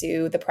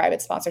pursue the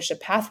private sponsorship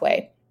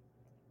pathway,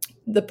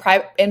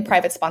 in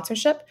private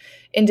sponsorship,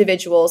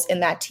 individuals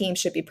in that team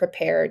should be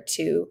prepared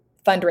to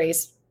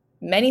fundraise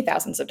many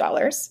thousands of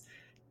dollars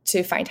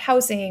to find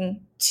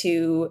housing,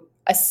 to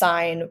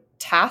assign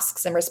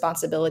tasks and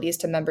responsibilities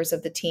to members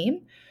of the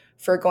team,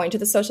 for going to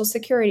the Social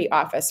Security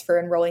office, for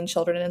enrolling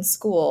children in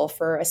school,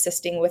 for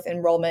assisting with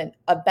enrollment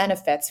of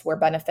benefits where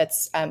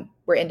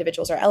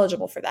individuals are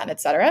eligible for them,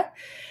 et cetera.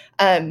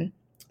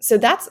 So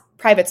that's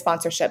private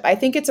sponsorship. I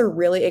think it's a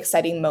really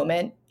exciting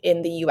moment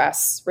in the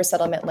U.S.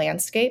 resettlement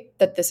landscape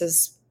that this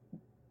is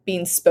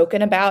being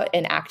spoken about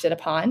and acted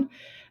upon.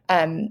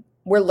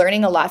 We're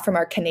learning a lot from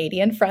our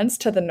Canadian friends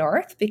to the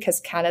north because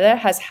Canada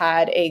has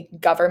had a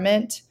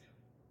government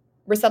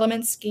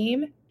resettlement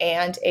scheme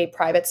and a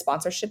private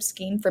sponsorship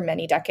scheme for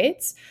many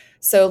decades.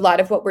 So a lot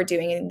of what we're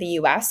doing in the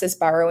US is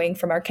borrowing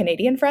from our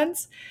Canadian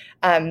friends.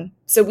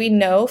 So we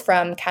know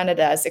from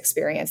Canada's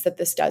experience that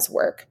this does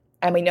work.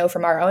 And we know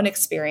from our own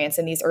experience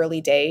in these early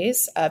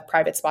days of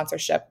private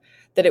sponsorship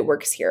that it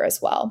works here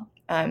as well.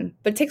 But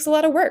it takes a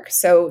lot of work.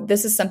 So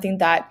this is something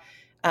that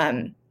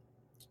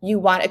you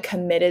want a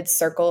committed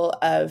circle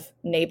of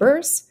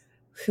neighbors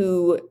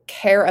who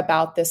care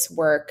about this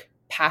work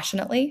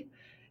passionately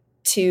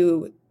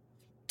to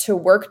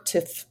work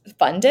to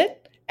fund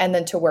it and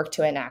then to work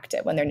to enact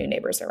it when their new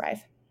neighbors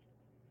arrive.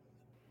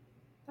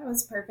 That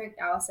was perfect,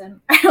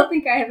 Allison. I don't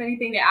think I have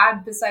anything to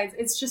add besides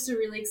it's just a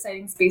really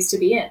exciting space to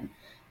be in.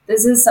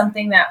 This is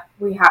something that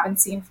we haven't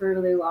seen for a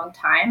really long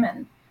time,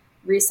 and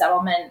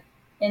resettlement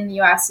in the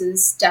U.S.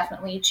 is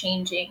definitely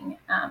changing,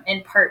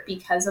 in part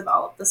because of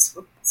all of the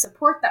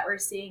support that we're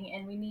seeing,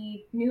 and we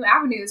need new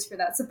avenues for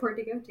that support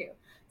to go to.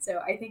 So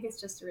I think it's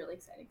just a really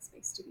exciting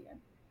space to be in.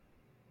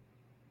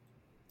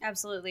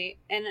 Absolutely.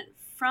 And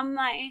from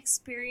my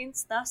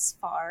experience thus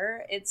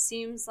far, it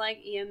seems like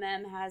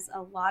EMM has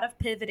a lot of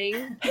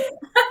pivoting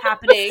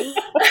happening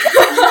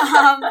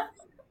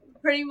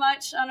pretty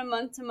much on a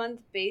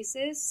month-to-month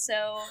basis.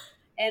 So,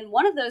 and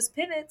one of those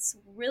pivots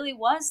really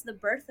was the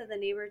birth of the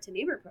Neighbor to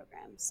Neighbor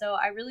program. So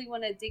I really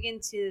want to dig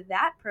into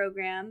that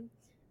program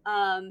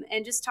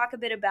and just talk a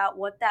bit about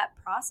what that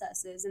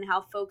process is and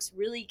how folks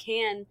really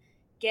can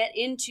get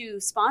into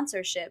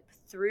sponsorship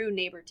through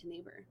Neighbor to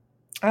Neighbor.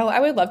 Oh,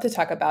 I would love to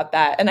talk about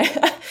that. And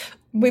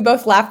we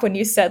both laughed when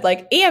you said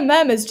like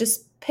EMM is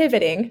just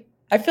pivoting.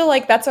 I feel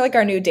like that's like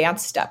our new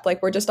dance step.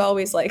 Like we're just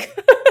always like,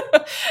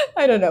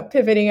 I don't know,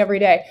 pivoting every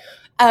day.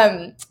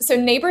 So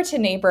Neighbor to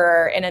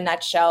Neighbor in a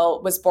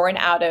nutshell was born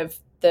out of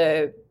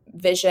the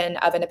vision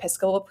of an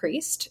Episcopal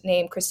priest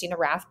named Christina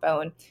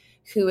Rathbone,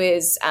 who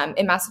is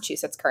in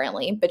Massachusetts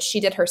currently, but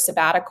she did her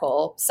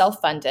sabbatical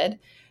self-funded,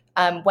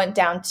 went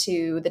down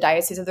to the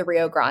Diocese of the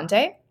Rio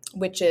Grande,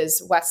 which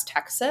is West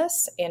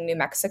Texas and New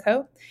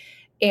Mexico,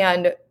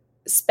 and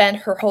spent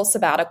her whole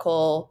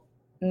sabbatical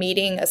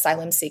meeting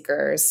asylum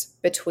seekers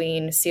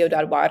between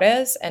Ciudad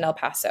Juarez and El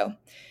Paso.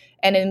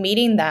 And in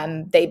meeting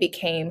them,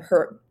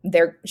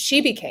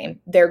 she became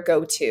their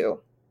go-to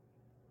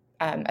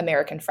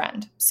American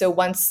friend. So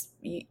once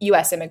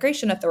U.S.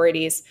 immigration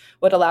authorities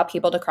would allow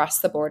people to cross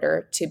the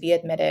border to be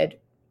admitted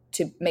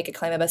to make a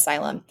claim of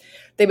asylum.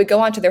 They would go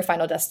on to their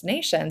final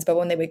destinations, but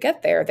when they would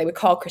get there, they would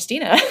call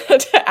Christina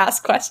to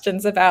ask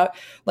questions about,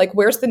 like,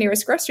 where's the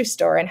nearest grocery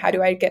store and how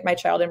do I get my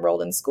child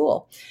enrolled in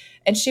school?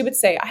 And she would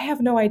say, I have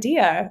no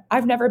idea.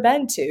 I've never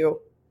been to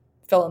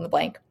fill in the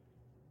blank.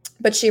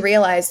 But she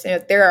realized,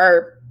 there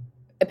are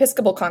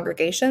Episcopal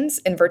congregations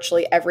in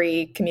virtually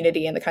every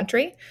community in the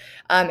country.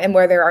 And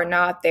where there are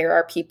not, there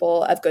are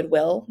people of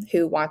goodwill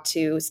who want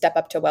to step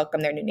up to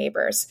welcome their new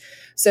neighbors.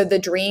 So the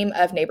dream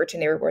of Neighbor to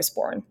Neighbor was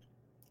born.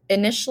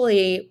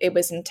 Initially, it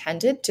was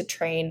intended to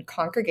train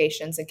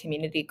congregations and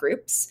community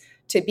groups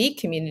to be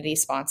community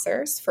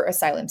sponsors for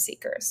asylum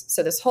seekers.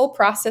 So this whole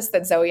process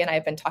that Zoe and I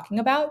have been talking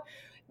about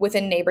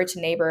within Neighbor to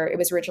Neighbor, it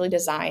was originally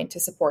designed to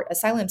support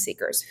asylum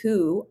seekers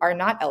who are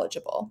not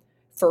eligible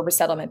for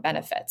resettlement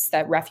benefits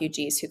that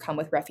refugees who come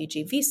with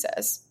refugee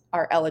visas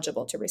are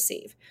eligible to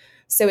receive.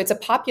 So it's a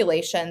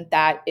population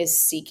that is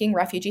seeking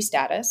refugee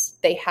status.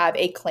 They have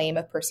a claim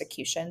of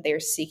persecution. They are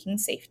seeking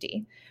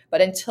safety.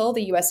 But until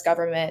the U.S.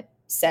 government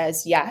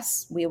says,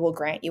 yes, we will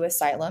grant you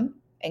asylum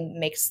and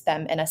makes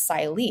them an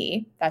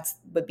asylee, that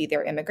would be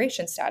their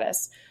immigration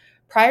status.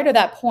 Prior to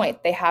that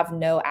point, they have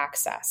no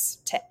access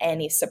to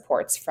any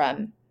supports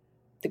from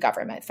the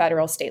government,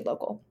 federal, state,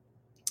 local.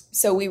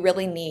 So we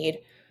really need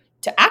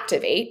to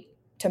activate,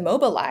 to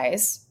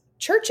mobilize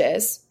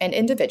churches and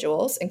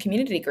individuals and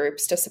community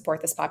groups to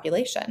support this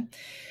population.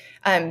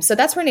 So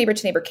that's where Neighbor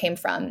to Neighbor came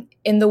from.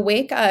 In the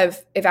wake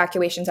of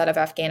evacuations out of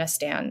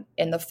Afghanistan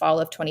in the fall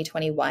of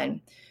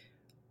 2021,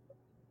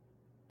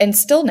 and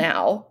still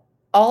now,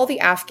 all the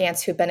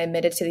Afghans who've been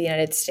admitted to the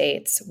United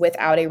States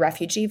without a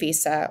refugee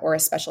visa or a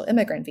special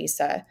immigrant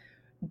visa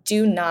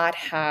do not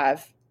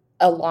have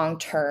a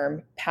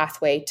long-term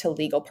pathway to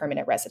legal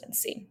permanent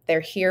residency.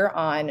 They're here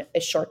on a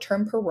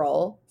short-term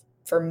parole.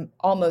 For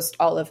almost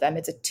all of them,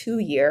 it's a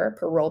 2-year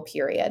parole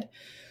period.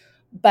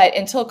 But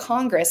until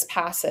Congress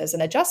passes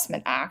an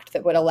adjustment act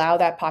that would allow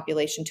that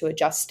population to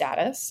adjust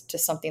status to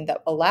something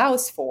that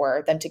allows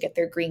for them to get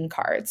their green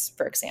cards,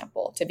 for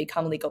example, to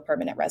become legal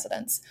permanent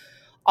residents,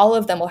 all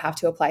of them will have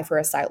to apply for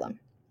asylum.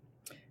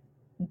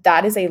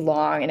 That is a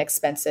long and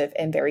expensive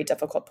and very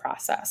difficult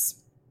process.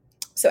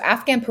 So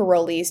Afghan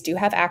parolees do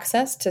have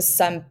access to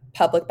some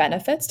public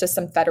benefits, to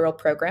some federal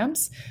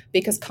programs,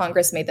 because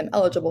Congress made them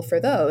eligible for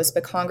those,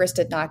 but Congress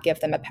did not give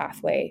them a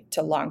pathway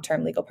to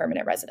long-term legal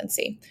permanent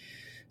residency.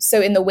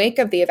 So in the wake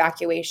of the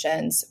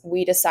evacuations,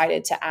 we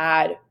decided to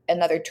add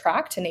another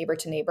track to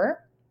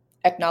Neighbor,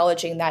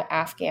 acknowledging that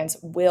Afghans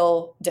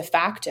will de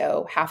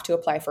facto have to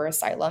apply for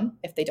asylum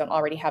if they don't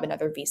already have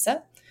another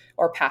visa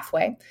or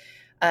pathway.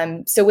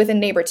 So within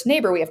Neighbor to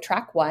Neighbor, we have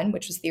track 1,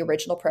 which was the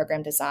original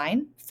program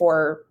design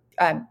for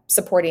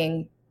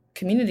supporting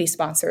community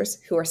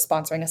sponsors who are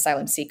sponsoring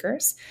asylum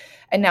seekers.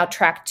 And now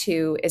track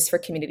 2 is for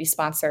community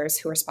sponsors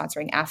who are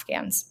sponsoring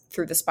Afghans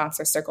through the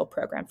Sponsor Circle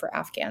program for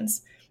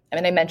Afghans.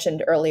 And I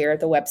mentioned earlier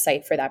the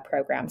website for that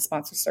program,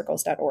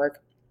 sponsorcircles.org.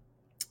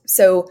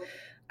 So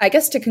I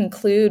guess to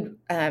conclude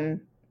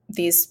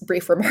these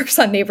brief remarks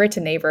on Neighbor to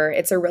Neighbor,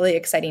 it's a really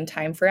exciting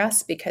time for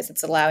us because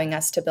it's allowing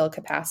us to build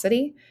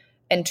capacity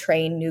and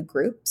train new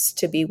groups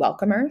to be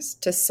welcomers,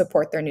 to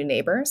support their new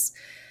neighbors.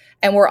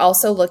 And we're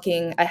also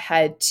looking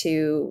ahead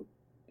to,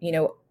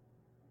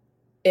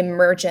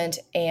 emergent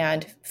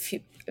and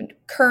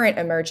current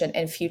emergent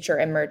and future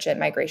emergent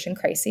migration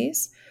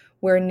crises,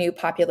 where new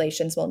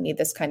populations will need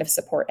this kind of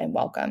support and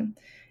welcome.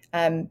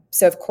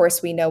 So, of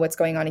course, we know what's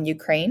going on in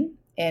Ukraine,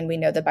 and we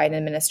know the Biden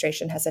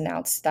administration has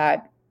announced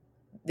that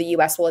the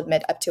U.S. will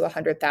admit up to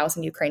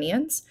 100,000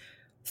 Ukrainians,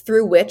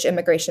 through which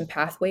immigration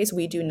pathways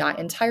we do not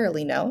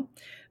entirely know.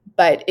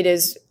 But it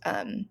is,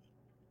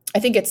 I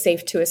think it's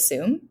safe to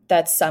assume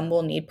that some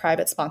will need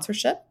private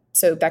sponsorship.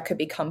 So that could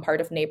become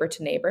part of Neighbor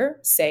to Neighbor,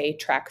 say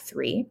track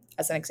 3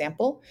 as an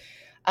example.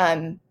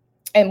 And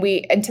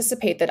we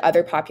anticipate that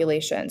other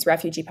populations,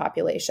 refugee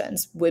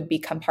populations, would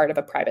become part of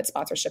a private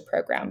sponsorship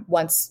program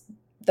once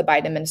the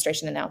Biden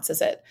administration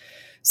announces it.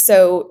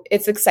 So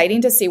it's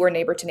exciting to see where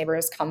Neighbor to Neighbor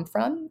has come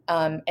from,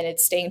 and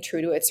it's staying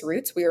true to its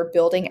roots. We are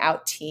building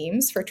out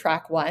teams for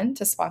track 1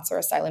 to sponsor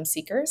asylum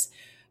seekers,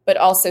 but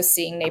also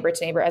seeing Neighbor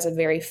to Neighbor as a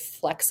very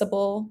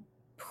flexible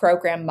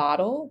program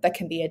model that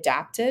can be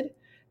adapted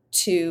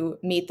to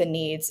meet the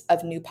needs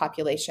of new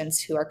populations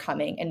who are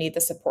coming and need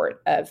the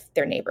support of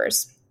their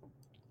neighbors.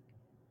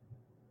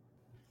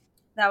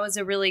 That was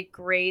a really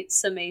great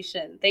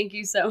summation. Thank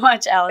you so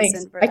much, Allison,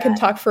 Thanks. for that. I can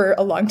talk for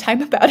a long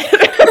time about it.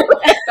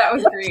 That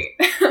was great.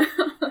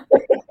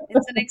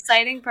 It's an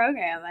exciting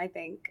program, I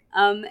think.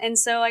 And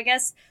so I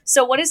guess,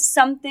 so what is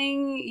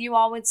something you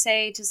all would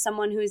say to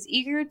someone who is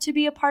eager to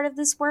be a part of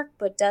this work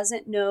but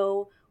doesn't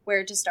know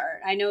where to start?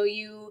 I know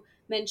you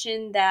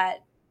mentioned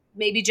that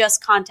maybe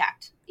just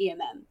contact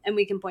EMM and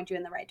we can point you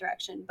in the right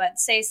direction. But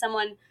say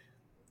someone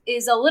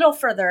is a little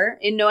further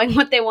in knowing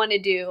what they want to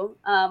do,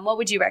 what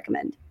would you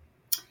recommend?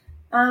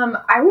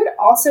 I would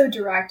also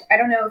direct, I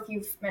don't know if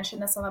you've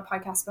mentioned this on the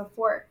podcast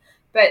before,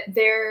 but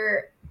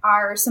there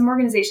are some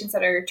organizations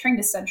that are trying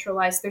to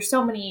centralize. There's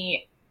so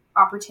many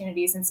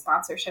opportunities in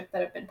sponsorship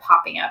that have been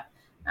popping up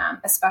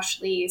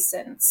especially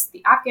since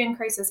the Afghan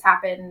crisis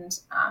happened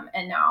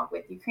and now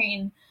with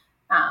Ukraine.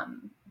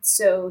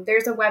 So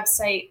there's a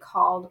website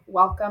called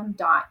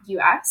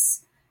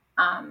welcome.us.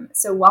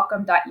 So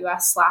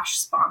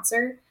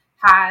welcome.us/sponsor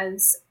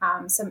has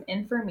some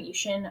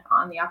information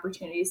on the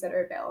opportunities that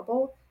are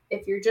available.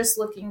 If you're just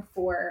looking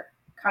for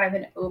kind of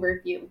an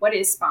overview, what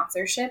is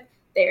sponsorship?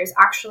 There's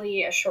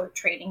actually a short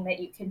training that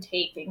you can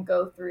take and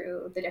go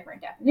through the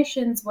different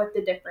definitions, what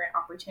the different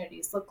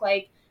opportunities look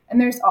like. And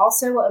there's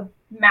also a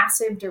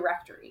massive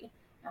directory.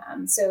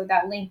 So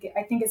that link,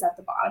 I think, is at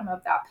the bottom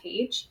of that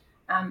page.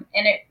 And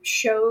it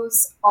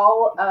shows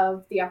all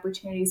of the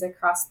opportunities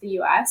across the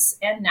US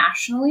and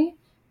nationally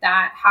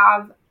that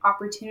have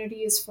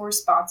opportunities for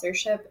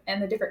sponsorship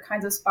and the different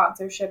kinds of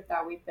sponsorship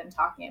that we've been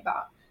talking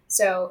about.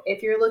 So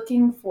if you're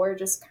looking for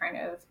just kind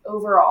of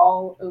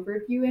overall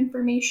overview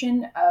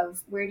information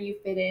of where do you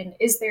fit in,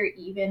 is there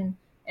even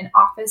an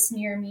office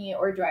near me,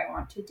 or do I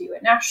want to do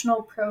a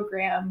national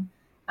program?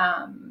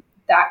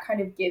 That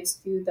kind of gives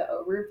you the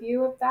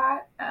overview of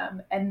that.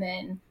 And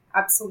then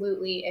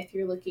absolutely, if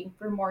you're looking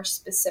for more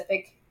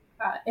specific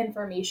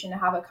information to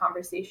have a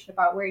conversation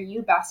about where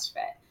you best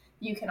fit,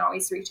 you can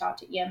always reach out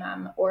to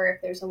EMM, or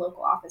if there's a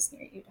local office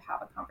near you, to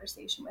have a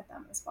conversation with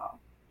them as well.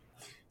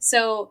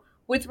 So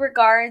with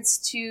regards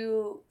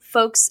to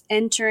folks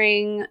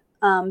entering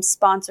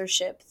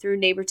sponsorship through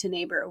Neighbor to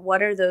Neighbor,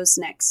 what are those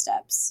next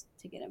steps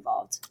to get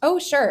involved? Oh,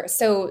 sure.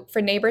 So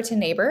for Neighbor to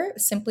Neighbor,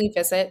 simply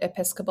visit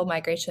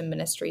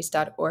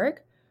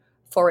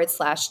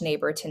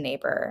episcopalmigrationministries.org/neighbor to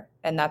neighbor.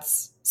 And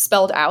that's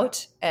spelled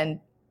out, and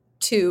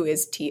 2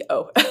 is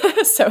T-O.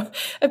 So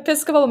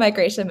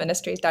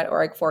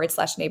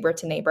episcopalmigrationministries.org/neighbor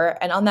to neighbor.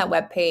 And on that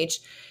webpage,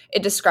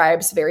 it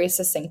describes very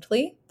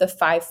succinctly the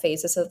 5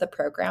 phases of the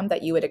program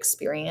that you would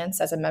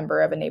experience as a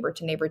member of a Neighbor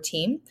to Neighbor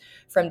team,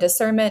 from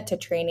discernment to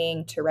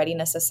training to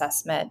readiness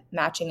assessment,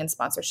 matching and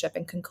sponsorship,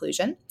 and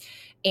conclusion.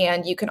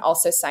 And you can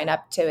also sign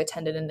up to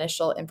attend an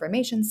initial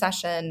information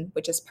session,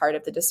 which is part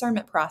of the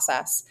discernment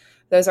process.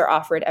 Those are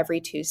offered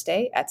every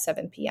Tuesday at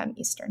 7 p.m.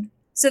 Eastern.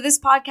 So this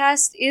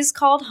podcast is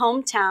called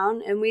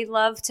Hometown, and we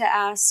love to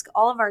ask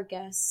all of our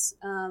guests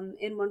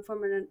in one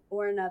form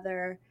or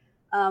another,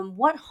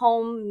 what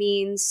home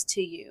means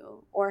to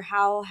you, or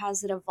how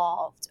has it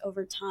evolved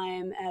over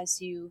time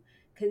as you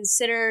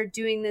consider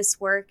doing this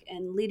work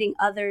and leading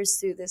others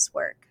through this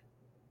work?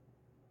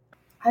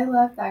 I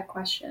love that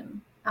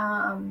question.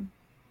 I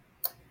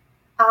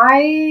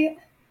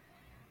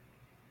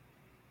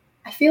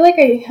feel like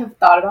I have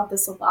thought about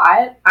this a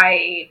lot.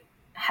 I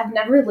have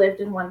never lived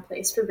in one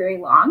place for very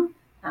long.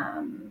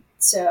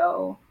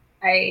 So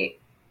I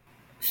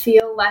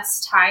feel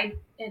less tied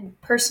in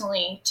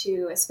personally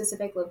to a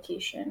specific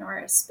location or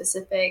a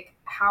specific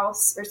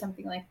house or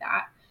something like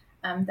that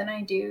than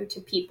I do to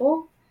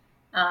people.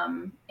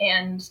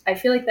 And I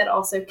feel like that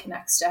also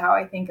connects to how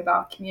I think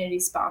about community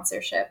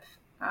sponsorship,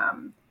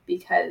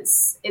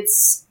 because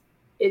it's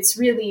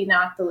really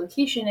not the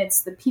location,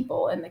 it's the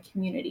people in the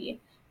community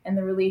and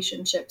the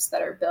relationships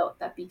that are built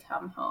that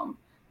become home.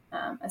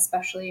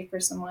 Especially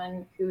for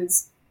someone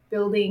who's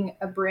building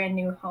a brand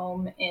new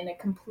home in a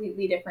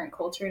completely different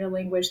culture, in a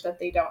language that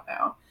they don't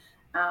know.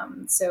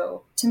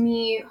 So to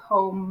me,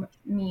 home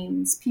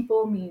means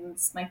people,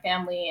 means my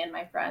family and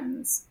my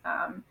friends,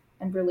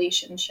 and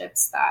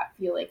relationships that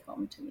feel like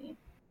home to me.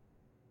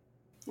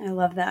 I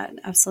love that.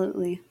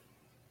 Absolutely.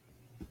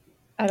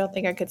 I don't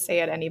think I could say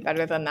it any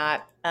better than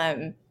that.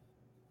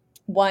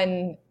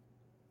 One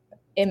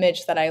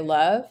image that I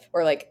love,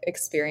 or like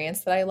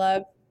experience that I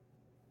love,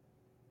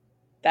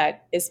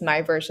 that is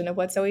my version of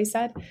what Zoe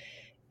said,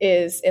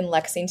 is in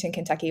Lexington,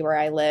 Kentucky, where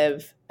I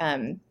live.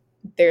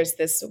 There's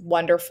this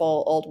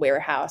wonderful old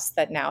warehouse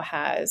that now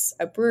has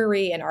a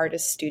brewery and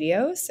artist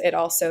studios. It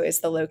also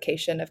is the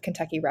location of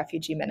Kentucky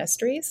Refugee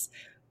Ministries,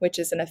 which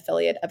is an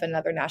affiliate of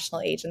another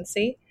national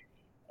agency.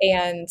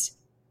 And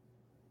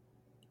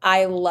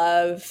I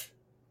love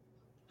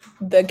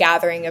the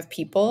gathering of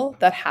people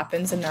that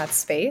happens in that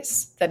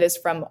space, that is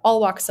from all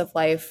walks of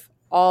life,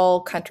 all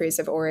countries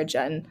of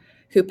origin,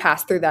 who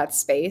pass through that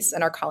space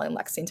and are calling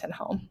Lexington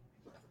home.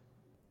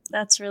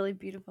 That's really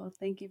beautiful.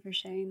 Thank you for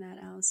sharing that,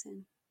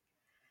 Allison.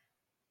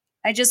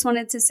 I just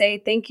wanted to say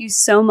thank you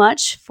so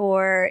much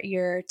for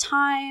your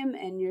time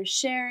and your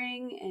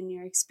sharing and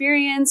your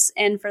experience,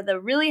 and for the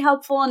really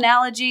helpful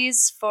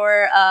analogies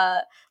for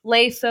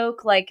lay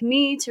folk like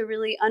me to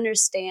really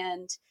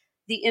understand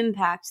the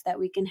impact that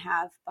we can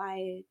have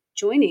by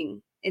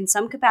joining in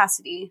some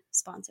capacity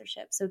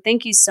sponsorship. So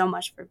thank you so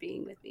much for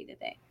being with me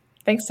today.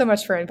 Thanks so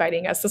much for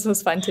inviting us. This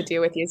was fun to do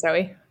with you,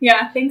 Zoe.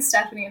 Yeah, thanks,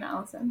 Stephanie and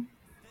Allison.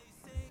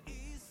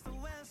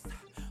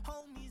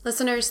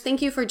 Listeners,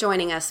 thank you for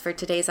joining us for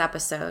today's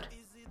episode.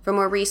 For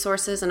more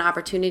resources and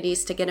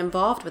opportunities to get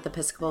involved with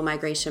Episcopal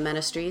Migration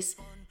Ministries,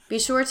 be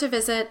sure to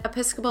visit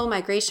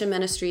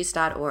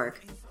episcopalmigrationministries.org.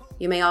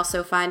 You may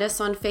also find us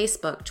on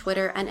Facebook,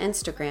 Twitter, and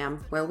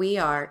Instagram, where we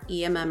are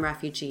EMM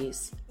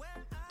Refugees.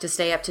 To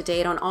stay up to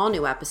date on all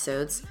new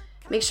episodes,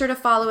 make sure to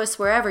follow us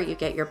wherever you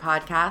get your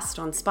podcast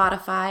on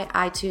Spotify,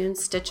 iTunes,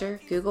 Stitcher,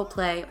 Google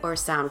Play, or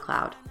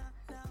SoundCloud.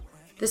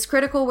 This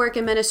critical work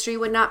in ministry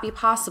would not be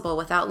possible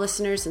without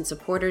listeners and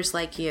supporters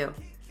like you.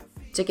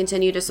 To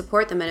continue to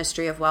support the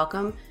ministry of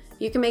Welcome,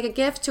 you can make a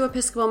gift to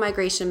Episcopal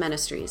Migration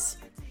Ministries.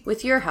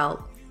 With your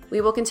help, we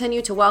will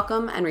continue to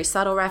welcome and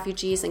resettle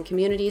refugees in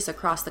communities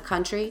across the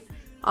country,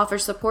 offer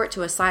support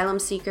to asylum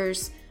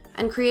seekers,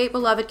 and create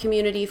beloved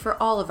community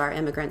for all of our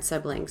immigrant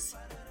siblings.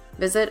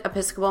 Visit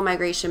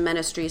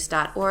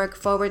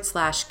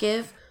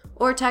episcopalmigrationministries.org/give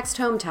or text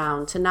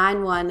hometown to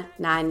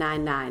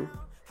 91999.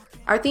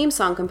 Our theme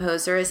song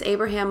composer is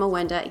Abraham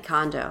Mwenda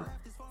Ikondo.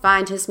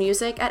 Find his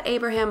music at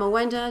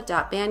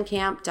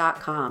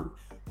abrahammwenda.bandcamp.com.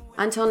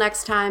 Until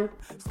next time,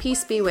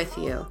 peace be with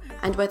you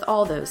and with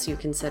all those you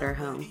consider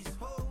home.